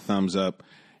gave me the thumbs up.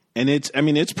 And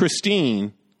it's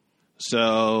pristine.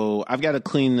 So I've got to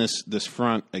clean this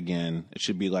front again. It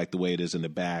should be like the way it is in the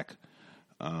back.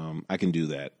 I can do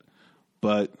that.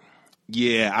 But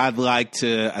yeah, I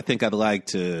think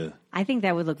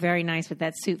that would look very nice with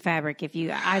that suit fabric.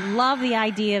 I love the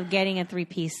idea of getting a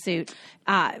 3-piece suit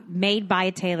made by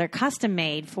a tailor, custom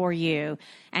made for you,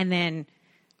 and then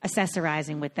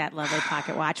accessorizing with that lovely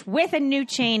pocket watch with a new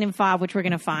chain and fob, which we're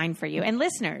going to find for you. And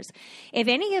listeners, if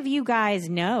any of you guys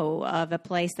know of a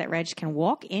place that Reg can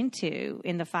walk into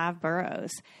in the 5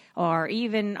 boroughs, or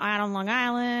even out on Long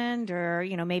Island, or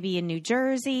maybe in New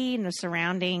Jersey and the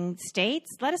surrounding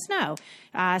states, let us know.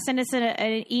 Send us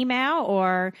an email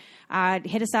or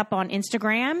hit us up on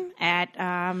Instagram at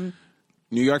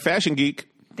New York Fashion Geek.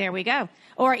 There we go.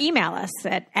 Or email us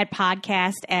at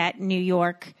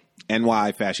podcast@NewYork.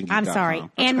 NYFashionGeek.com. I'm sorry,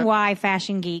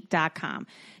 NYFashionGeek.com.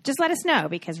 Just let us know,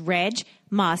 because Reg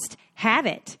must have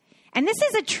it. And this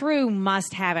is a true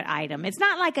must-have-it item. It's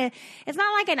not like an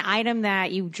item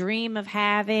that you dream of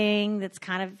having that's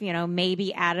kind of,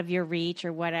 maybe out of your reach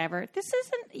or whatever.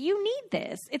 You need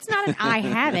this. It's not an I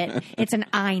have it. It's an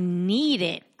I need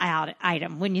it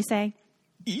item, wouldn't you say?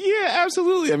 Yeah,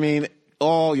 absolutely. I mean,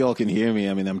 all y'all can hear me.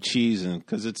 I mean, I'm cheesing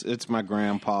because it's my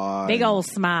grandpa. Big old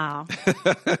smile.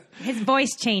 His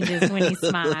voice changes when he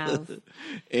smiles.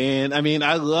 And, I mean,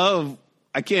 I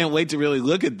can't wait to really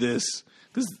look at this,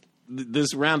 because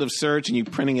this round of search and you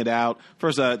printing it out,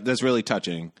 first, that's really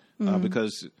touching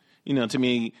because, to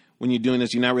me, when you're doing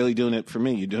this, you're not really doing it for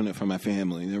me. You're doing it for my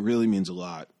family. And it really means a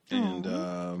lot. And,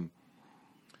 I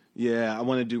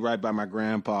want to do right by my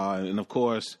grandpa. And, of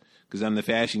course, because I'm the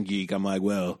fashion geek, I'm like,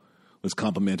 well, let's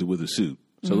compliment it with a suit.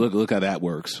 So look how that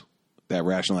works, that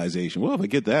rationalization. Well, if I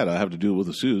get that, I have to do it with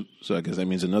a suit. So I guess that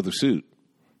means another suit.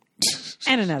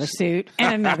 And another suit.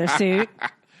 And another suit.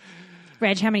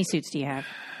 Reg, how many suits do you have?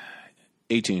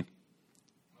 18.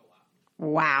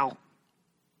 Wow.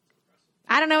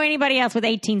 I don't know anybody else with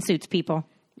 18 suits, people.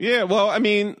 Yeah, well, I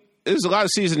mean, there's a lot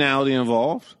of seasonality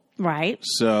involved. Right.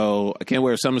 So I can't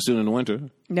wear a summer suit in the winter.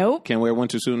 Nope. Can't wear a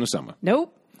winter suit in the summer.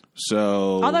 Nope.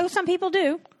 So, although some people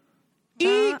do.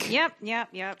 Eek. Yep.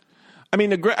 I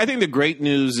mean, I think the great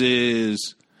news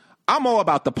is I'm all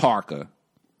about the parka.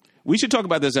 We should talk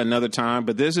about this at another time,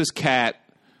 but there's this cat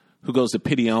who goes to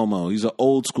Pitti Uomo. He's an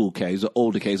old school cat. He's an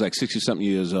older cat. He's like 60-something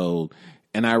years old.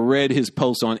 And I read his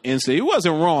post on Insta. He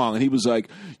wasn't wrong. And he was like,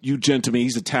 you gentlemen,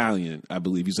 he's Italian, I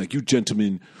believe. He's like, you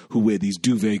gentlemen who wear these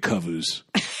duvet covers.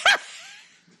 And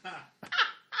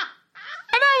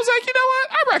I was like, you know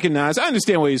what? I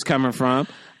understand where he's coming from.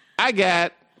 I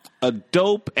got a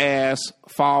dope-ass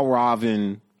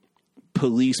Fall-Ravin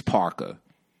police parka.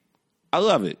 I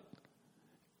love it.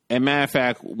 And matter of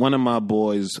fact, one of my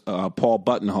boys, Paul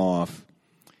Buttonhoff,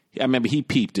 I remember he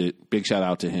peeped it. Big shout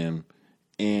out to him.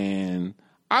 And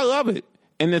I love it.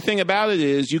 And the thing about it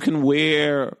is you can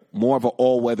wear more of an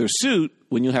all-weather suit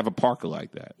when you have a parka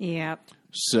like that. Yeah.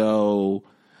 So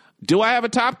do I have a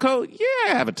top coat? Yeah,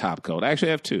 I have a top coat. I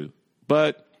actually have 2.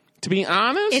 But to be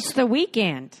honest, it's the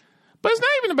weekend. But it's not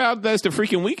even about that's the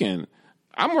freaking weekend.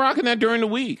 I'm rocking that during the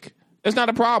week. It's not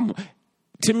a problem.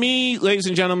 To me, ladies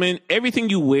and gentlemen, everything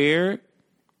you wear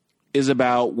is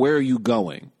about where are you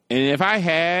going. And if I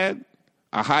had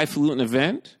a highfalutin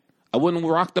event, I wouldn't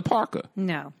rock the parka.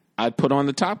 No. I'd put on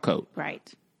the top coat. Right.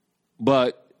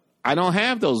 But I don't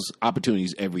have those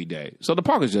opportunities every day. So the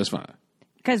parka's just fine.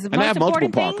 Because the most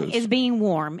important thing is being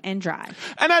warm and dry.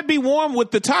 And I'd be warm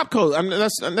with the top coat. I mean,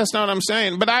 that's not what I'm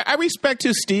saying. But I respect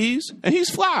his steez, and he's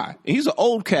fly. He's an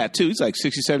old cat, too. He's like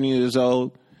 60, 70 years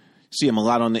old. See him a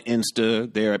lot on the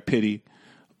Insta there at Pitti.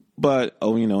 But,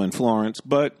 in Florence.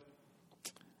 But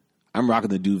I'm rocking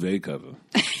the duvet cover.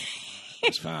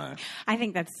 It's fine. I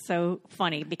think that's so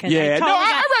funny because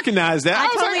I recognize that.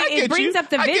 I get brings you. up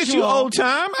the visual. I get you old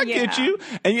time. I get you.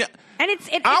 And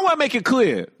I want to make it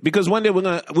clear because one day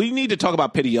we need to talk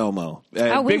about Pitti Uomo.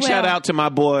 Big shout out to my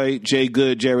boy Jared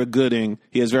Gooding.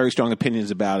 He has very strong opinions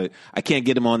about it. I can't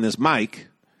get him on this mic,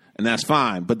 and that's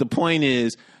fine. But the point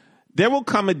is, there will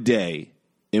come a day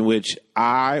in which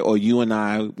I or you and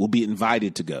I will be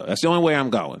invited to go. That's the only way I'm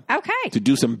going. Okay. To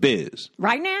do some biz.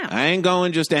 Right now. I ain't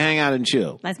going just to hang out and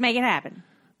chill. Let's make it happen.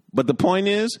 But the point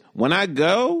is, when I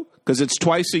go, because it's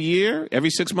twice a year, every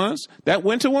 6 months, that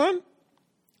winter one,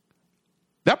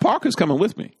 that Parker's coming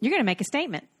with me. You're going to make a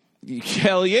statement.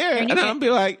 Hell yeah. And I'll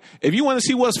be like, if you want to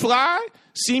see what's fly,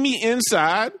 see me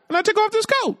inside, and I take off this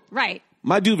coat. Right.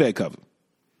 My duvet cover.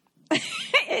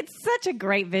 It's such a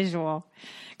great visual.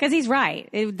 Because he's right.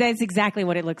 That's exactly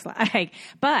what it looks like.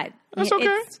 But that's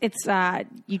okay. It's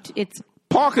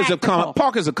Parkers have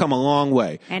come a long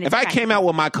way. And if I came out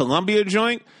with my Columbia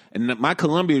joint, and my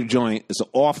Columbia joint is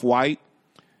off-white,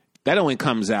 that only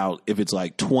comes out if it's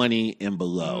like 20 and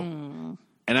below.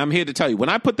 And I'm here to tell you, when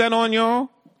I put that on, y'all,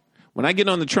 when I get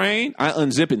on the train, I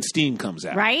unzip and steam comes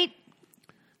out. Right?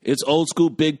 It's old school,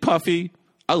 big, puffy.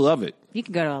 I love it. You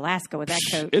can go to Alaska with that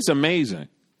coat. It's amazing.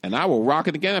 And I will rock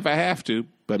it again if I have to.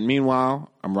 But meanwhile,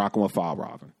 I'm rocking with Fall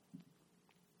Robin.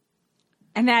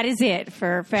 And that is it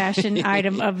for fashion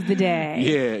item of the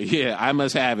day. Yeah. I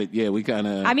must have it. Yeah, we kind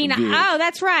of...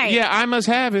 that's right. Yeah, I must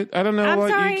have it. I don't know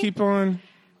you keep on...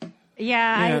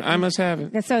 Yeah, I must have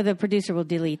it. So the producer will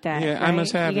delete that. Yeah, right? I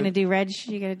must have You're it. going to do Reg.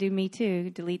 You're going to do me too.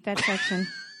 Delete that section.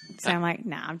 So I'm like,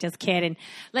 nah, I'm just kidding.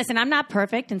 Listen, I'm not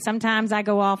perfect, and sometimes I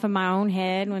go off in my own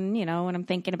head when I'm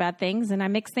thinking about things, and I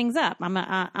mix things up. I'm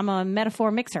a metaphor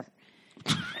mixer.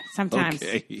 Sometimes,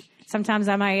 okay. Sometimes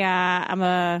I'm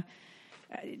a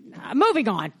moving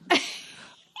on.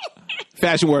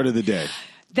 Fashion word of the day.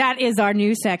 That is our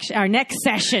new section. Our next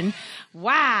session.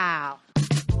 Wow.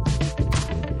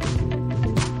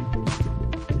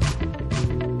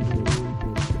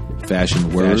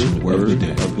 Fashion word of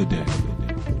the day.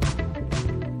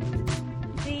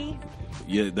 See?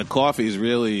 Yeah, the coffee is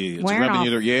really rubbing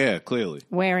you. Yeah, clearly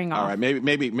Wearing off. All right,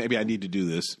 maybe I need to do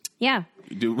this. Yeah.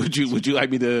 Would you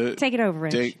like me to take it over,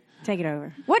 Reg? Take it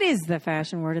over. What is the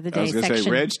fashion word of the day? I was going to say,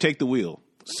 Reg, take the wheel.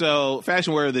 So,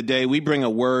 fashion word of the day, we bring a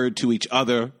word to each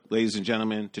other, ladies and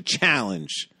gentlemen, to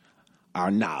challenge our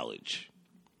knowledge.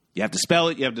 You have to spell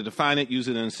it, you have to define it, use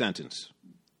it in a sentence.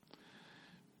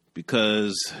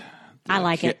 Because I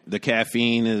like it. The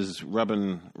caffeine is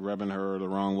rubbing her the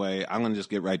wrong way. I'm going to just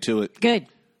get right to it. Good.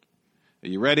 Are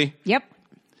you ready? Yep.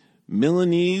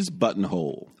 Milanese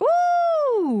buttonhole.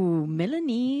 Ooh,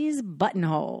 Milanese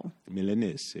buttonhole.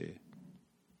 Milanese.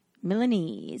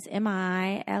 Milanese. Millennese.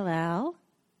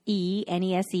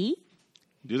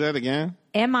 Do that again.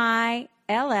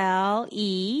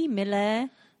 Mille.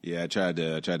 Yeah, I tried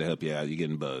to help you out. You're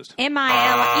getting buzzed.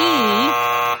 Milanese.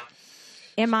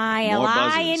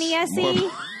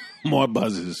 More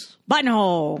buzzes.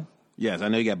 Buttonhole. Yes, I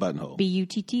know you got buttonhole.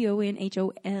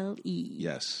 Buttonhole.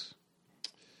 Yes.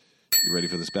 You ready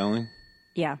for the spelling?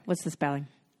 Yeah. What's the spelling?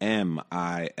 Milanese.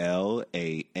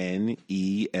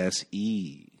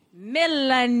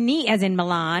 Milanese, as in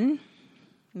Milan.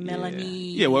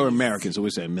 Milanese. Yeah, we're Americans, so we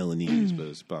say Milanese, but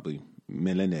it's probably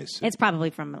Milanese. It's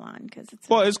probably from Milan because it's.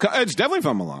 Well, it's definitely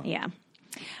from Milan. Yeah.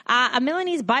 A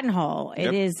Milanese buttonhole. Yep.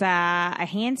 It is a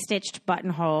hand-stitched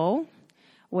buttonhole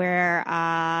where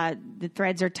the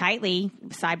threads are tightly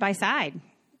side by side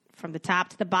from the top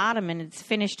to the bottom, and it's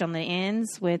finished on the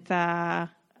ends with double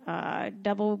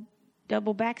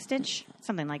back stitch,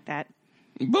 something like that.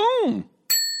 Boom.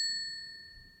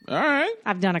 All right.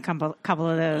 I've done a couple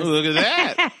of those. Look at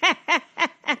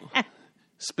that.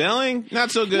 Spelling, not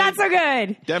so good. Not so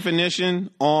good.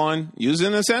 Definition on, use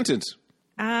in a sentence.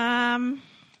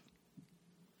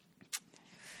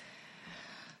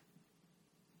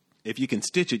 If you can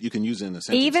stitch it, you can use it in a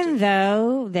sentence. Even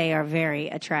though they are very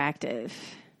attractive,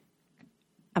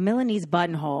 a Milanese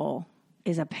buttonhole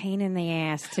is a pain in the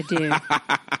ass to do.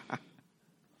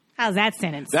 How's that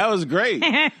sentence? That was great.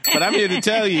 But I'm here to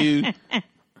tell you,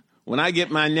 when I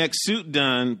get my next suit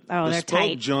done, the spoke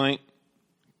tight. joint,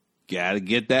 gotta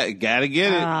get it.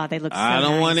 Oh, they look so I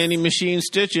don't nice. want any machine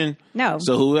stitching. No.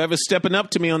 So whoever's stepping up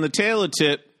to me on the tailor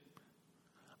tip,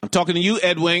 I'm talking to you,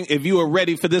 Edwing. If you are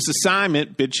ready for this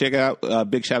assignment, big shout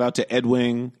out to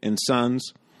Edwing and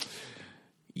Sons.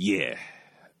 Yeah,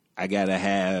 I gotta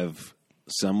have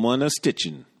someone a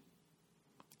stitching.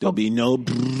 There'll be no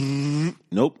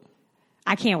nope.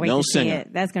 I can't wait No to see singer.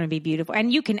 it. That's going to be beautiful.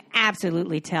 And you can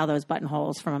absolutely tell those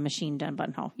buttonholes from a machine-done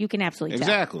buttonhole. You can absolutely tell.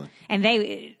 Exactly. And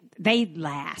they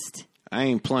last. I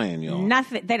ain't playing, y'all.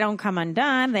 Nothing. They don't come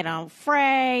undone. They don't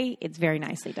fray. It's very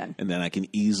nicely done. And then I can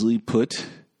easily put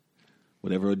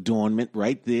whatever adornment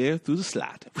right there through the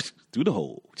slot, through the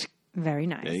hole. Very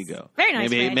nice. There you go. Very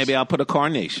nice. Maybe I'll put a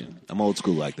carnation. I'm old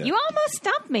school like that. You almost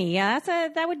stumped me.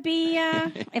 That would be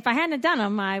if I hadn't done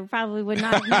them, I probably would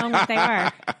not have known what they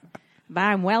were. But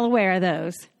I'm well aware of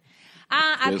those.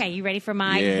 Okay, you ready for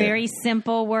my very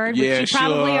simple word, which you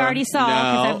probably already saw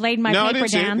because I've laid my paper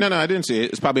down? No, I didn't see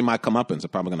it. It's probably my comeuppance. I'm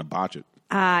probably going to botch it.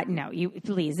 No, you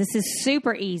please. This is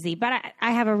super easy, but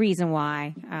I have a reason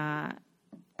why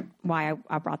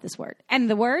I brought this word. And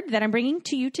the word that I'm bringing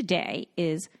to you today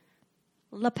is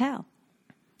lapel.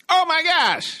 Oh, my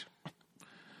gosh.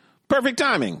 Perfect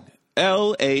timing.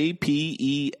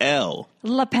 Lapel.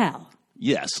 Lapel.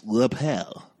 Yes,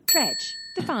 lapel. Reg,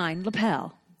 define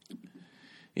lapel.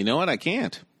 You know what? I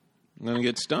can't. I'm going to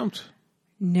get stumped.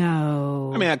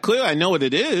 No. I mean, I know what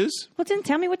it is. Well, then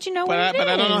tell me what you know what it is. But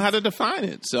I don't know how to define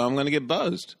it, so I'm going to get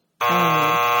buzzed.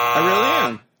 I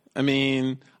really am. I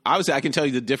mean, obviously, I can tell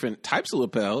you the different types of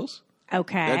lapels.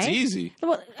 Okay. That's easy.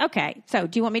 Well, okay. So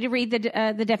do you want me to read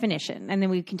the definition, and then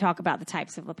we can talk about the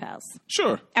types of lapels?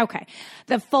 Sure. Okay.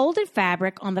 The folded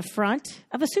fabric on the front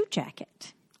of a suit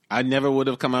jacket. I never would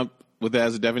have come up with that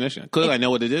as a definition. Clearly, I know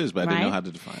what it is, but I didn't know how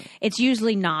to define it. It's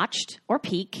usually notched or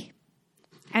peak.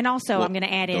 And also, I'm going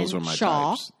to add in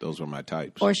shawl. Those were my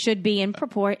types. Or should be in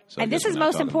proportion. So and this is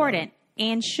most important.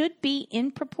 And should be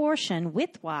in proportion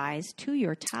widthwise to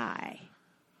your tie.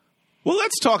 Well,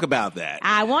 let's talk about that.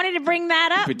 I wanted to bring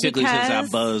that up particularly since I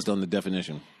buzzed on the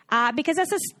definition. Because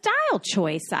that's a style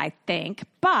choice, I think.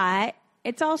 But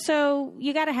it's also,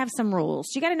 you got to have some rules.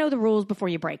 You got to know the rules before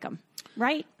you break them,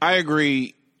 right? I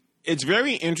agree. It's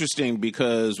very interesting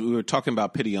because we were talking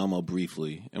about Pitti Uomo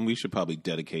briefly, and we should probably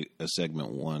dedicate a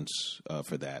segment once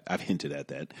for that. I've hinted at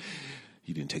that.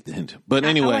 You didn't take the hint. But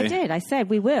anyway. I did. I said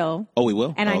we will. Oh, we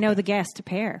will? And I know the guest to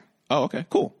pair. Oh, okay.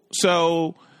 Cool.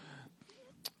 So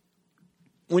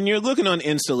when you're looking on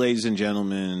Insta, ladies and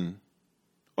gentlemen,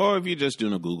 or if you're just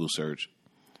doing a Google search,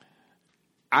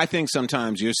 I think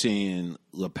sometimes you're seeing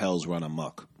lapels run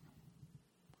amok.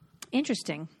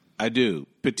 Interesting. I do,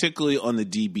 particularly on the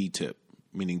DB tip,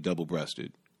 meaning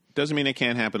double-breasted. Doesn't mean it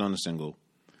can't happen on a single.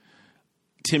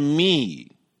 To me,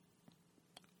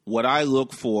 what I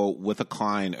look for with a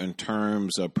client in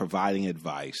terms of providing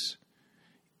advice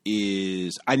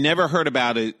is I never heard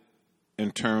about it in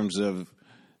terms of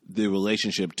the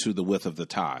relationship to the width of the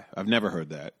tie. I've never heard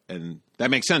that, and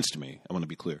that makes sense to me. I want to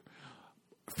be clear.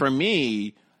 For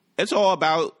me, it's all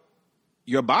about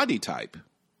your body type,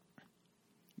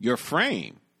 your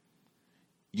frame,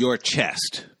 your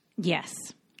chest. Yes.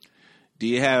 Do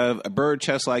you have a bird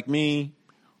chest like me,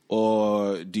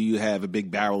 or do you have a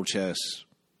big barrel chest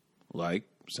like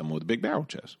someone with a big barrel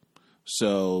chest?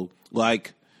 So,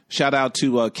 like, shout out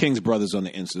to King's Brothers on the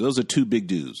Insta. Those are two big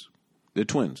dudes. They're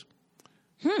twins.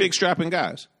 Big strapping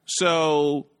guys.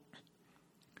 So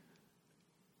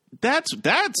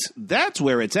that's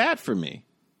where it's at for me.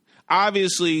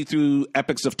 Obviously, through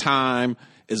epochs of time,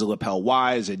 is a lapel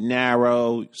wide? Is it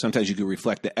narrow? Sometimes you can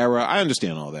reflect the era. I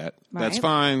understand all that. Right. That's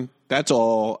fine. That's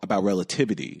all about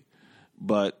relativity.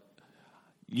 But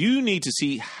you need to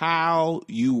see how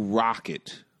you rock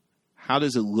it. How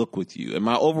does it look with you? And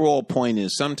my overall point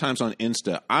is sometimes on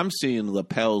Insta, I'm seeing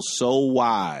lapels so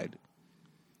wide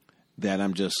that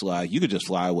I'm just like, you could just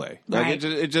fly away. Like right.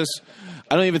 it just,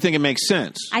 I don't even think it makes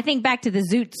sense. I think back to the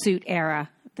zoot suit era,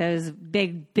 those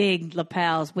big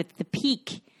lapels with the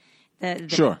peak.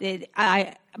 Sure.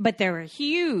 But they were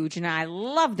huge, and I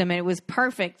loved them, and it was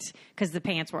perfect because the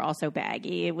pants were also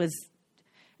baggy. It was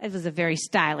a very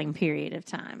styling period of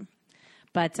time.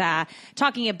 But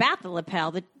talking about the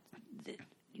lapel,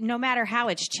 no matter how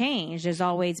it's changed, there's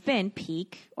always been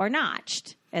peak or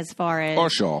notched as far as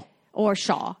or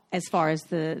shawl as far as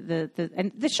the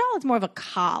and the shawl is more of a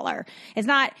collar. It's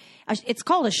not. It's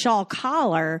called a shawl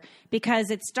collar because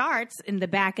it starts in the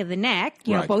back of the neck,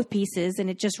 you know, both pieces, and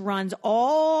it just runs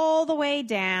all the way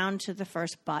down to the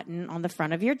first button on the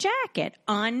front of your jacket.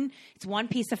 It's one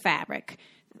piece of fabric.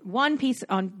 One piece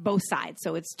on both sides.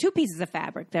 So it's two pieces of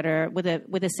fabric that are with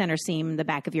a center seam in the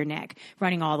back of your neck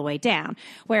running all the way down.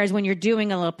 Whereas when you're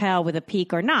doing a lapel with a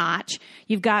peak or notch,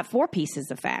 you've got four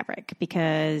pieces of fabric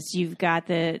because you've got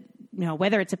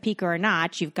whether it's a peak or a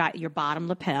notch, you've got your bottom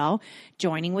lapel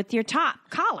joining with your top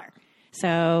collar.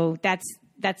 So that's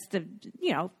the,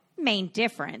 main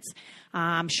difference.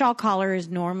 Shawl collar is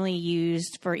normally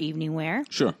used for evening wear.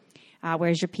 Sure.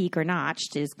 Whereas your peak or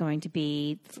notched is going to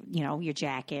be, your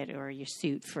jacket or your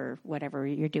suit for whatever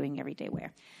you're doing everyday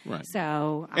wear. Right.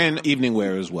 So and evening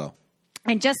wear as well.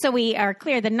 And just so we are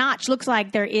clear, the notch looks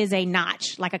like there is a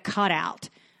notch, like a cutout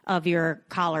of your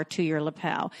collar to your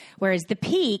lapel. Whereas the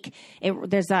peak,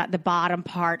 the bottom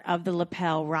part of the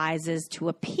lapel rises to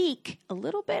a peak a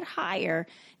little bit higher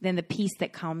than the piece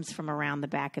that comes from around the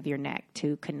back of your neck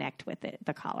to connect with it,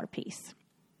 the collar piece.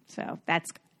 So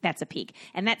that's a peak.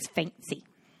 And that's fancy.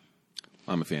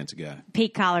 I'm a fancy guy.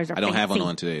 Peak collars are fancy. I don't have one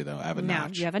on today, though. I have a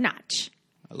notch. No, you have a notch.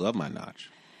 I love my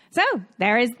notch. So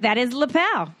that is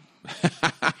lapel.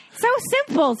 So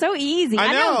simple, so easy.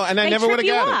 I know, and I never would have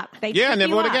got it. I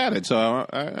never would have got it, so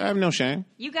I have no shame.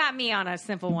 You got me on a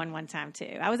simple one time,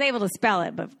 too. I was able to spell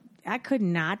it, but I could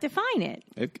not define it.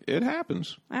 It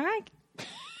happens. All right.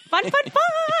 Fun.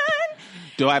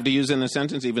 Do I have to use it in a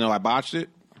sentence even though I botched it?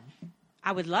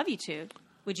 I would love you to.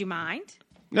 Would you mind?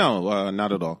 No,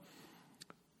 not at all.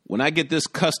 When I get this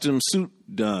custom suit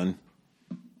done,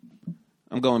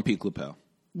 I'm going peak lapel.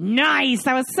 Nice.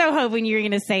 I was so hoping you were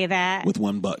going to say that. With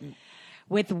one button.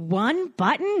 With one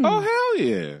button? Oh, hell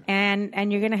yeah.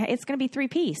 And you're going to it's going to be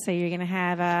 3-piece. So you're going to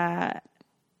have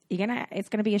it's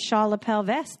going to be a shawl lapel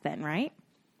vest then, right?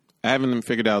 I haven't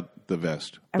figured out the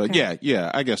vest. Okay. But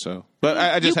yeah, I guess so. But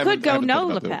I just you haven't. You could go no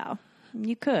lapel.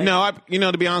 You could. No,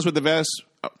 to be honest with the vest,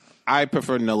 I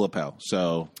prefer no lapel.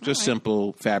 So just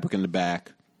simple fabric in the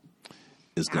back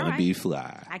is going to be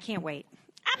fly. I can't wait.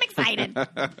 I'm excited.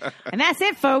 And that's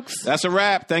it, folks. That's a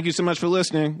wrap. Thank you so much for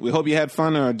listening. We hope you had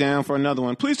fun or are down for another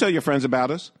one. Please tell your friends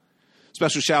about us.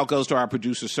 Special shout goes to our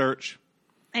producer, Search.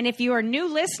 And if you are a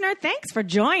new listener, thanks for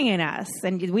joining us.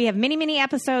 And we have many, many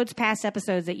episodes, past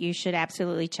episodes that you should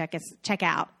absolutely check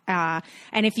out.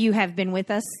 And if you have been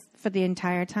with us for the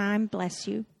entire time, bless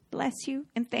you,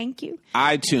 and thank you.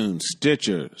 iTunes,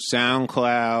 Stitcher,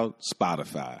 SoundCloud,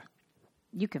 Spotify.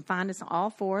 You can find us on all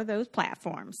 4 of those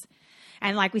platforms.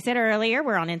 And like we said earlier,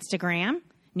 we're on Instagram,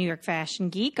 New York Fashion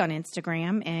Geek on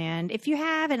Instagram. And if you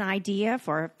have an idea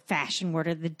for a fashion word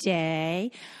of the day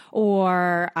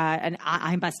or an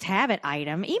I must have it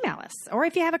item, email us. Or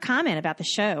if you have a comment about the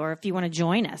show, or if you want to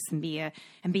join us and be a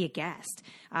guest,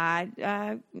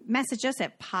 message us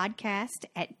at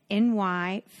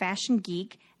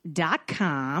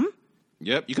podcast@nyfashiongeek.com.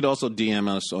 Yep, you could also DM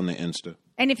us on the Insta.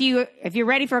 And if you're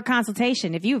ready for a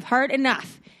consultation, if you've heard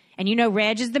enough and you know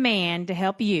Reg is the man to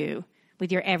help you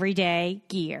with your everyday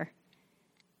gear,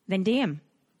 then DM.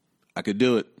 I could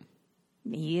do it.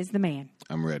 He is the man.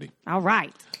 I'm ready. All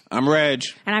right. I'm Reg.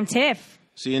 And I'm Tiff.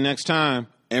 See you next time.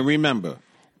 And remember,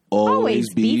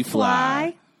 always be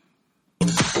fly.